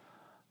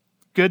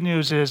 Good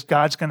news is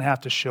God's going to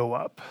have to show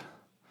up.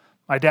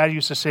 My dad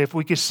used to say, if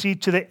we could see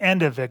to the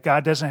end of it,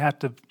 God doesn't have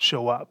to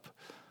show up.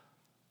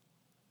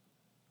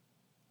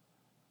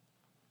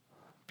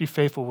 Be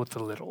faithful with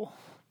the little.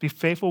 Be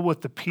faithful with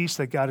the peace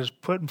that God has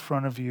put in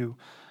front of you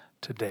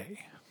today.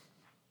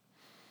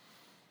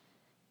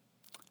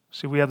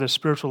 See, we have this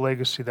spiritual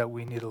legacy that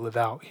we need to live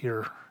out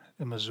here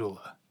in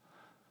Missoula.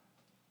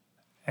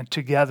 And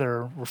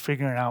together, we're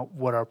figuring out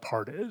what our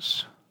part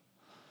is.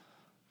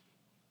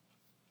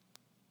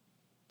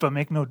 But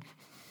make no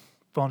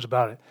bones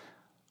about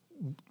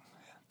it.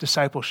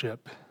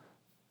 Discipleship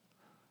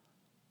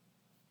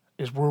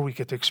is where we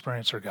get to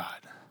experience our God.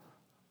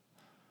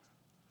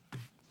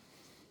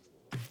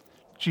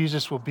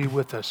 Jesus will be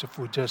with us if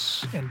we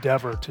just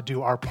endeavor to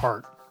do our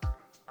part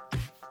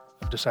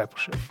of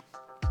discipleship.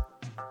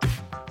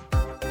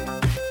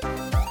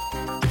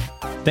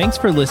 Thanks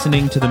for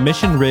listening to the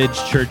Mission Ridge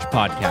Church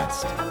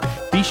podcast.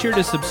 Be sure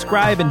to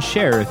subscribe and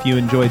share if you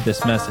enjoyed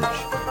this message.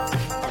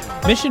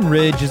 Mission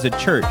Ridge is a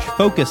church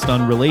focused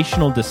on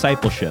relational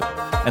discipleship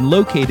and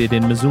located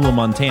in Missoula,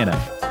 Montana.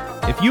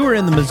 If you are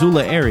in the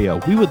Missoula area,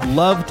 we would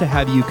love to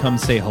have you come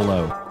say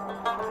hello.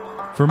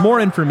 For more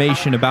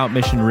information about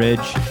Mission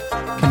Ridge,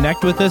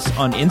 connect with us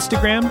on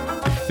Instagram,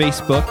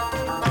 Facebook,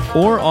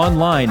 or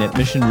online at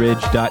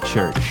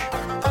missionridge.church.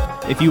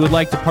 If you would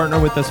like to partner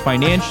with us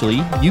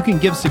financially, you can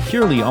give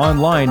securely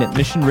online at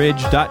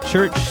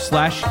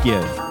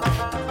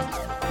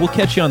missionridge.church/give. We'll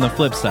catch you on the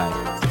flip side.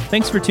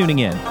 Thanks for tuning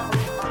in.